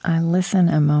thanks, I listen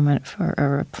a moment for a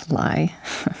reply."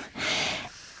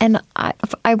 And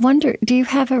I wonder, do you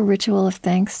have a ritual of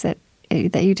thanks that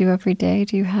you do every day?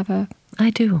 Do you have I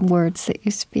do. Words that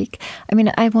you speak? I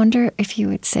mean, I wonder if you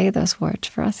would say those words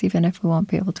for us, even if we won't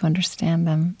be able to understand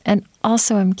them. And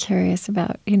also I'm curious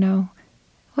about,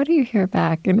 what do you hear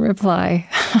back in reply?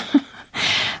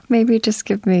 Maybe just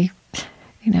give me,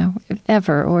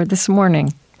 ever or this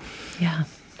morning. Yeah.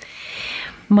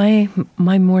 My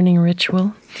morning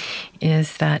ritual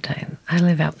is that I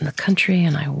live out in the country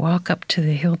and I walk up to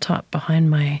the hilltop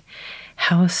behind my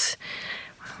house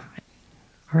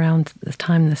around the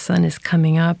time the sun is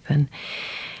coming up and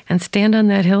stand on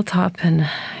that hilltop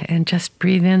and just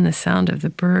breathe in the sound of the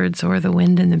birds or the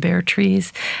wind in the bare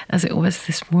trees as it was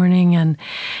this morning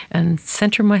and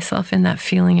center myself in that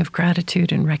feeling of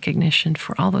gratitude and recognition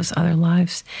for all those other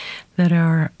lives that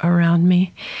are around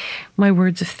me. My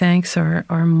words of thanks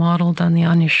are modeled on the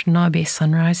Anishinaabe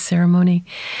sunrise ceremony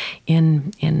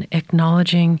in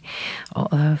acknowledging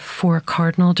 4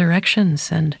 cardinal directions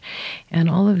and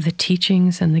all of the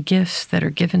teachings and the gifts that are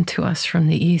given to us from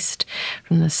the east,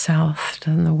 from the south,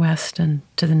 to the west, and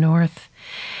to the north.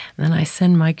 And then I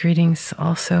send my greetings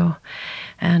also,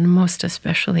 and most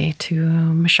especially to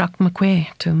Mashak Makwe,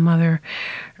 to Mother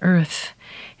Earth,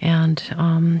 and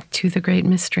to the great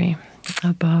mystery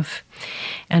above,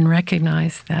 and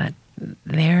recognize that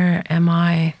there am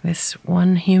I, this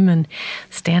one human,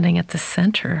 standing at the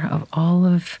center of all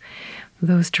of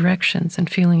those directions and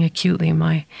feeling acutely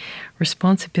my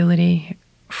responsibility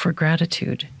for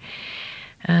gratitude.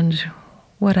 And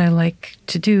what I like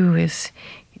to do is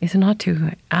not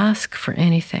to ask for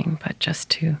anything, but just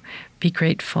to be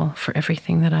grateful for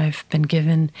everything that I've been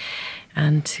given.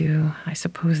 And I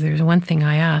suppose there's one thing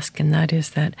I ask, and that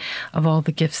is that of all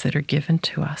the gifts that are given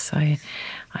to us, I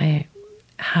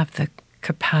have the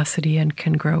capacity and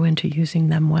can grow into using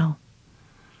them well.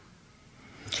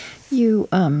 You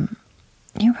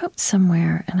wrote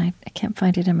somewhere, and I can't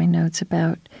find it in my notes,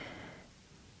 about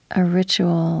a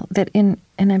ritual that and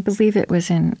I believe it was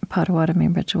in Potawatomi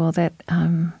ritual, that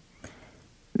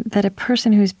a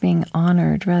person who's being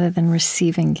honored rather than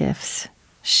receiving gifts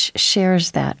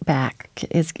shares that back,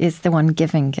 is the one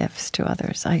giving gifts to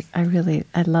others. I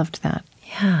loved that.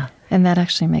 Yeah. And that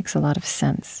actually makes a lot of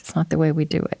sense. It's not the way we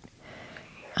do it.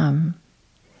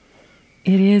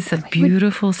 It is a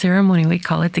beautiful ceremony. We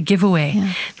call it the giveaway.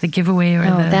 Yeah. The giveaway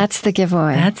that's the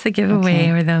giveaway. That's the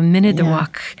giveaway, okay. Or the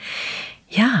minidawak.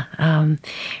 Yeah.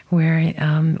 Where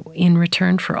in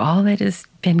return for all that has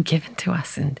been given to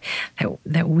us and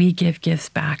that we give gifts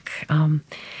back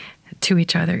to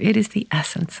each other, it is the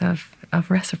essence of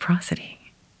reciprocity.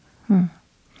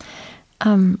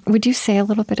 Would you say a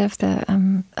little bit of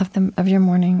of your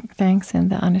morning thanks in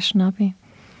the Anishinaabe?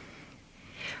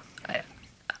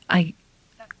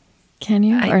 Can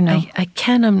you or no? I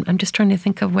can. I'm just trying to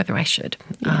think of whether I should.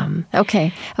 Yeah.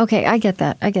 Okay. I get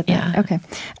that. Yeah. Okay.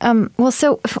 Well,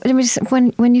 so let me just,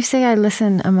 when you say I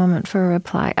listen a moment for a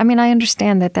reply, I mean, I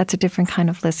understand that that's a different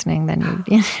kind of listening than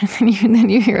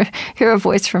you hear a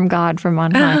voice from God from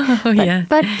on high. Oh, yeah.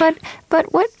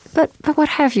 But what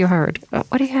have you heard?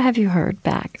 What have you heard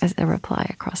back as a reply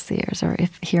across the years, or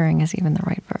if hearing is even the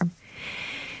right verb?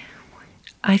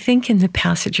 I think in the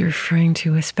passage you're referring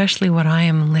to, especially what I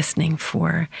am listening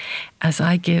for as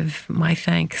I give my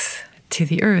thanks to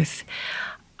the earth,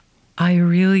 I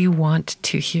really want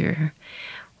to hear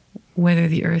whether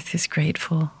the earth is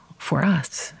grateful for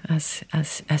us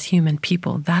as human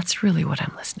people. That's really what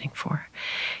I'm listening for.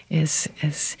 Is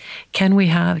can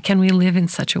we live in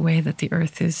such a way that the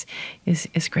earth is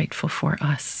grateful for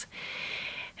us?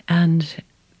 And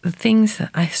the things that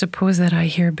I suppose that I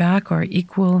hear back are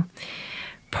equal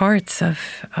parts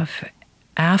of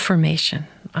affirmation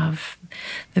of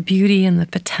the beauty and the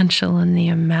potential and the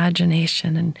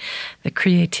imagination and the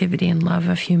creativity and love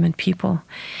of human people.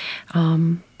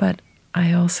 But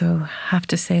I also have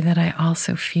to say that I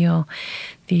also feel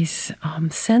these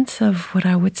sense of what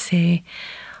I would say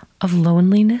of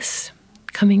loneliness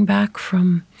coming back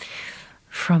from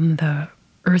the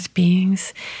earth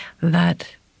beings,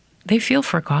 that they feel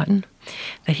forgotten.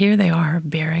 That here they are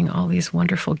bearing all these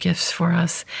wonderful gifts for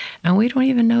us, and we don't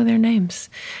even know their names.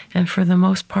 And for the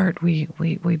most part, we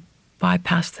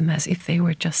bypass them as if they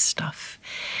were just stuff.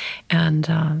 And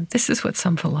this is what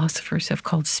some philosophers have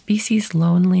called species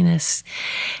loneliness.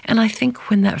 And I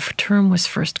think when that term was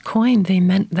first coined, they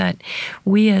meant that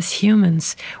we as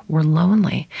humans were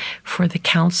lonely for the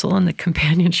counsel and the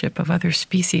companionship of other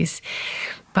species.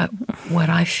 But what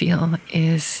I feel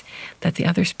is that the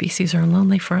other species are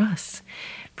lonely for us,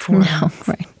 for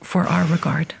our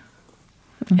regard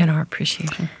and our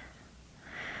appreciation.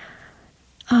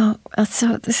 Oh,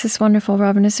 so this is wonderful,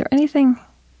 Robin. Is there anything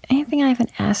I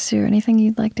haven't asked you, or anything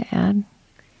you'd like to add?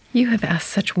 You have asked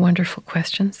such wonderful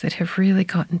questions that have really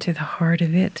gotten to the heart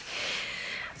of it.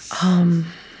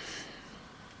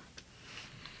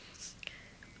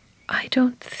 I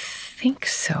don't think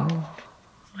so.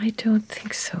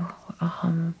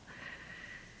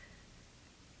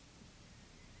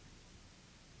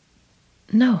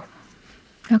 No.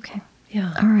 Okay.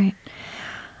 Yeah. All right.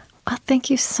 Well, thank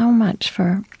you so much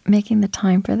for making the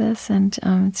time for this. And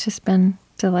it's just been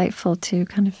delightful to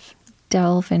kind of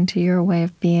delve into your way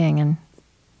of being and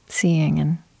seeing,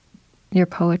 and your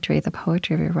poetry, the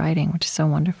poetry of your writing, which is so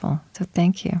wonderful. So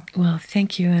thank you. Well,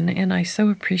 thank you. And I so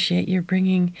appreciate your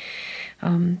bringing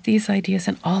these ideas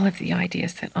and all of the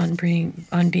ideas that On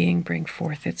Being bring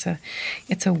forth. It's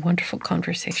a wonderful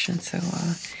conversation. So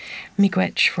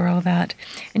miigwech for all that.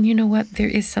 And you know what? There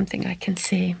is something I can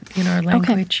say in our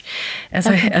language, as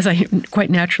I quite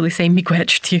naturally say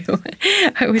miigwech to you.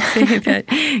 I would say that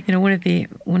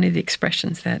one of the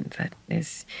expressions that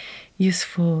is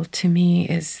useful to me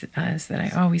is that I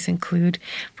always include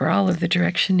for all of the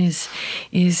direction is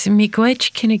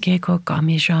miigwech kinegeko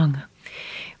gamijang,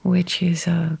 which is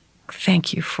a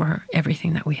thank you for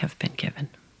everything that we have been given.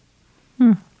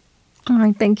 All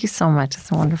right, thank you so much.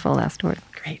 It's a wonderful last word.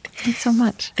 Great. Thanks so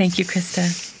much. Thank you, Krista.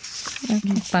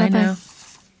 Okay, Bye bye-bye. now.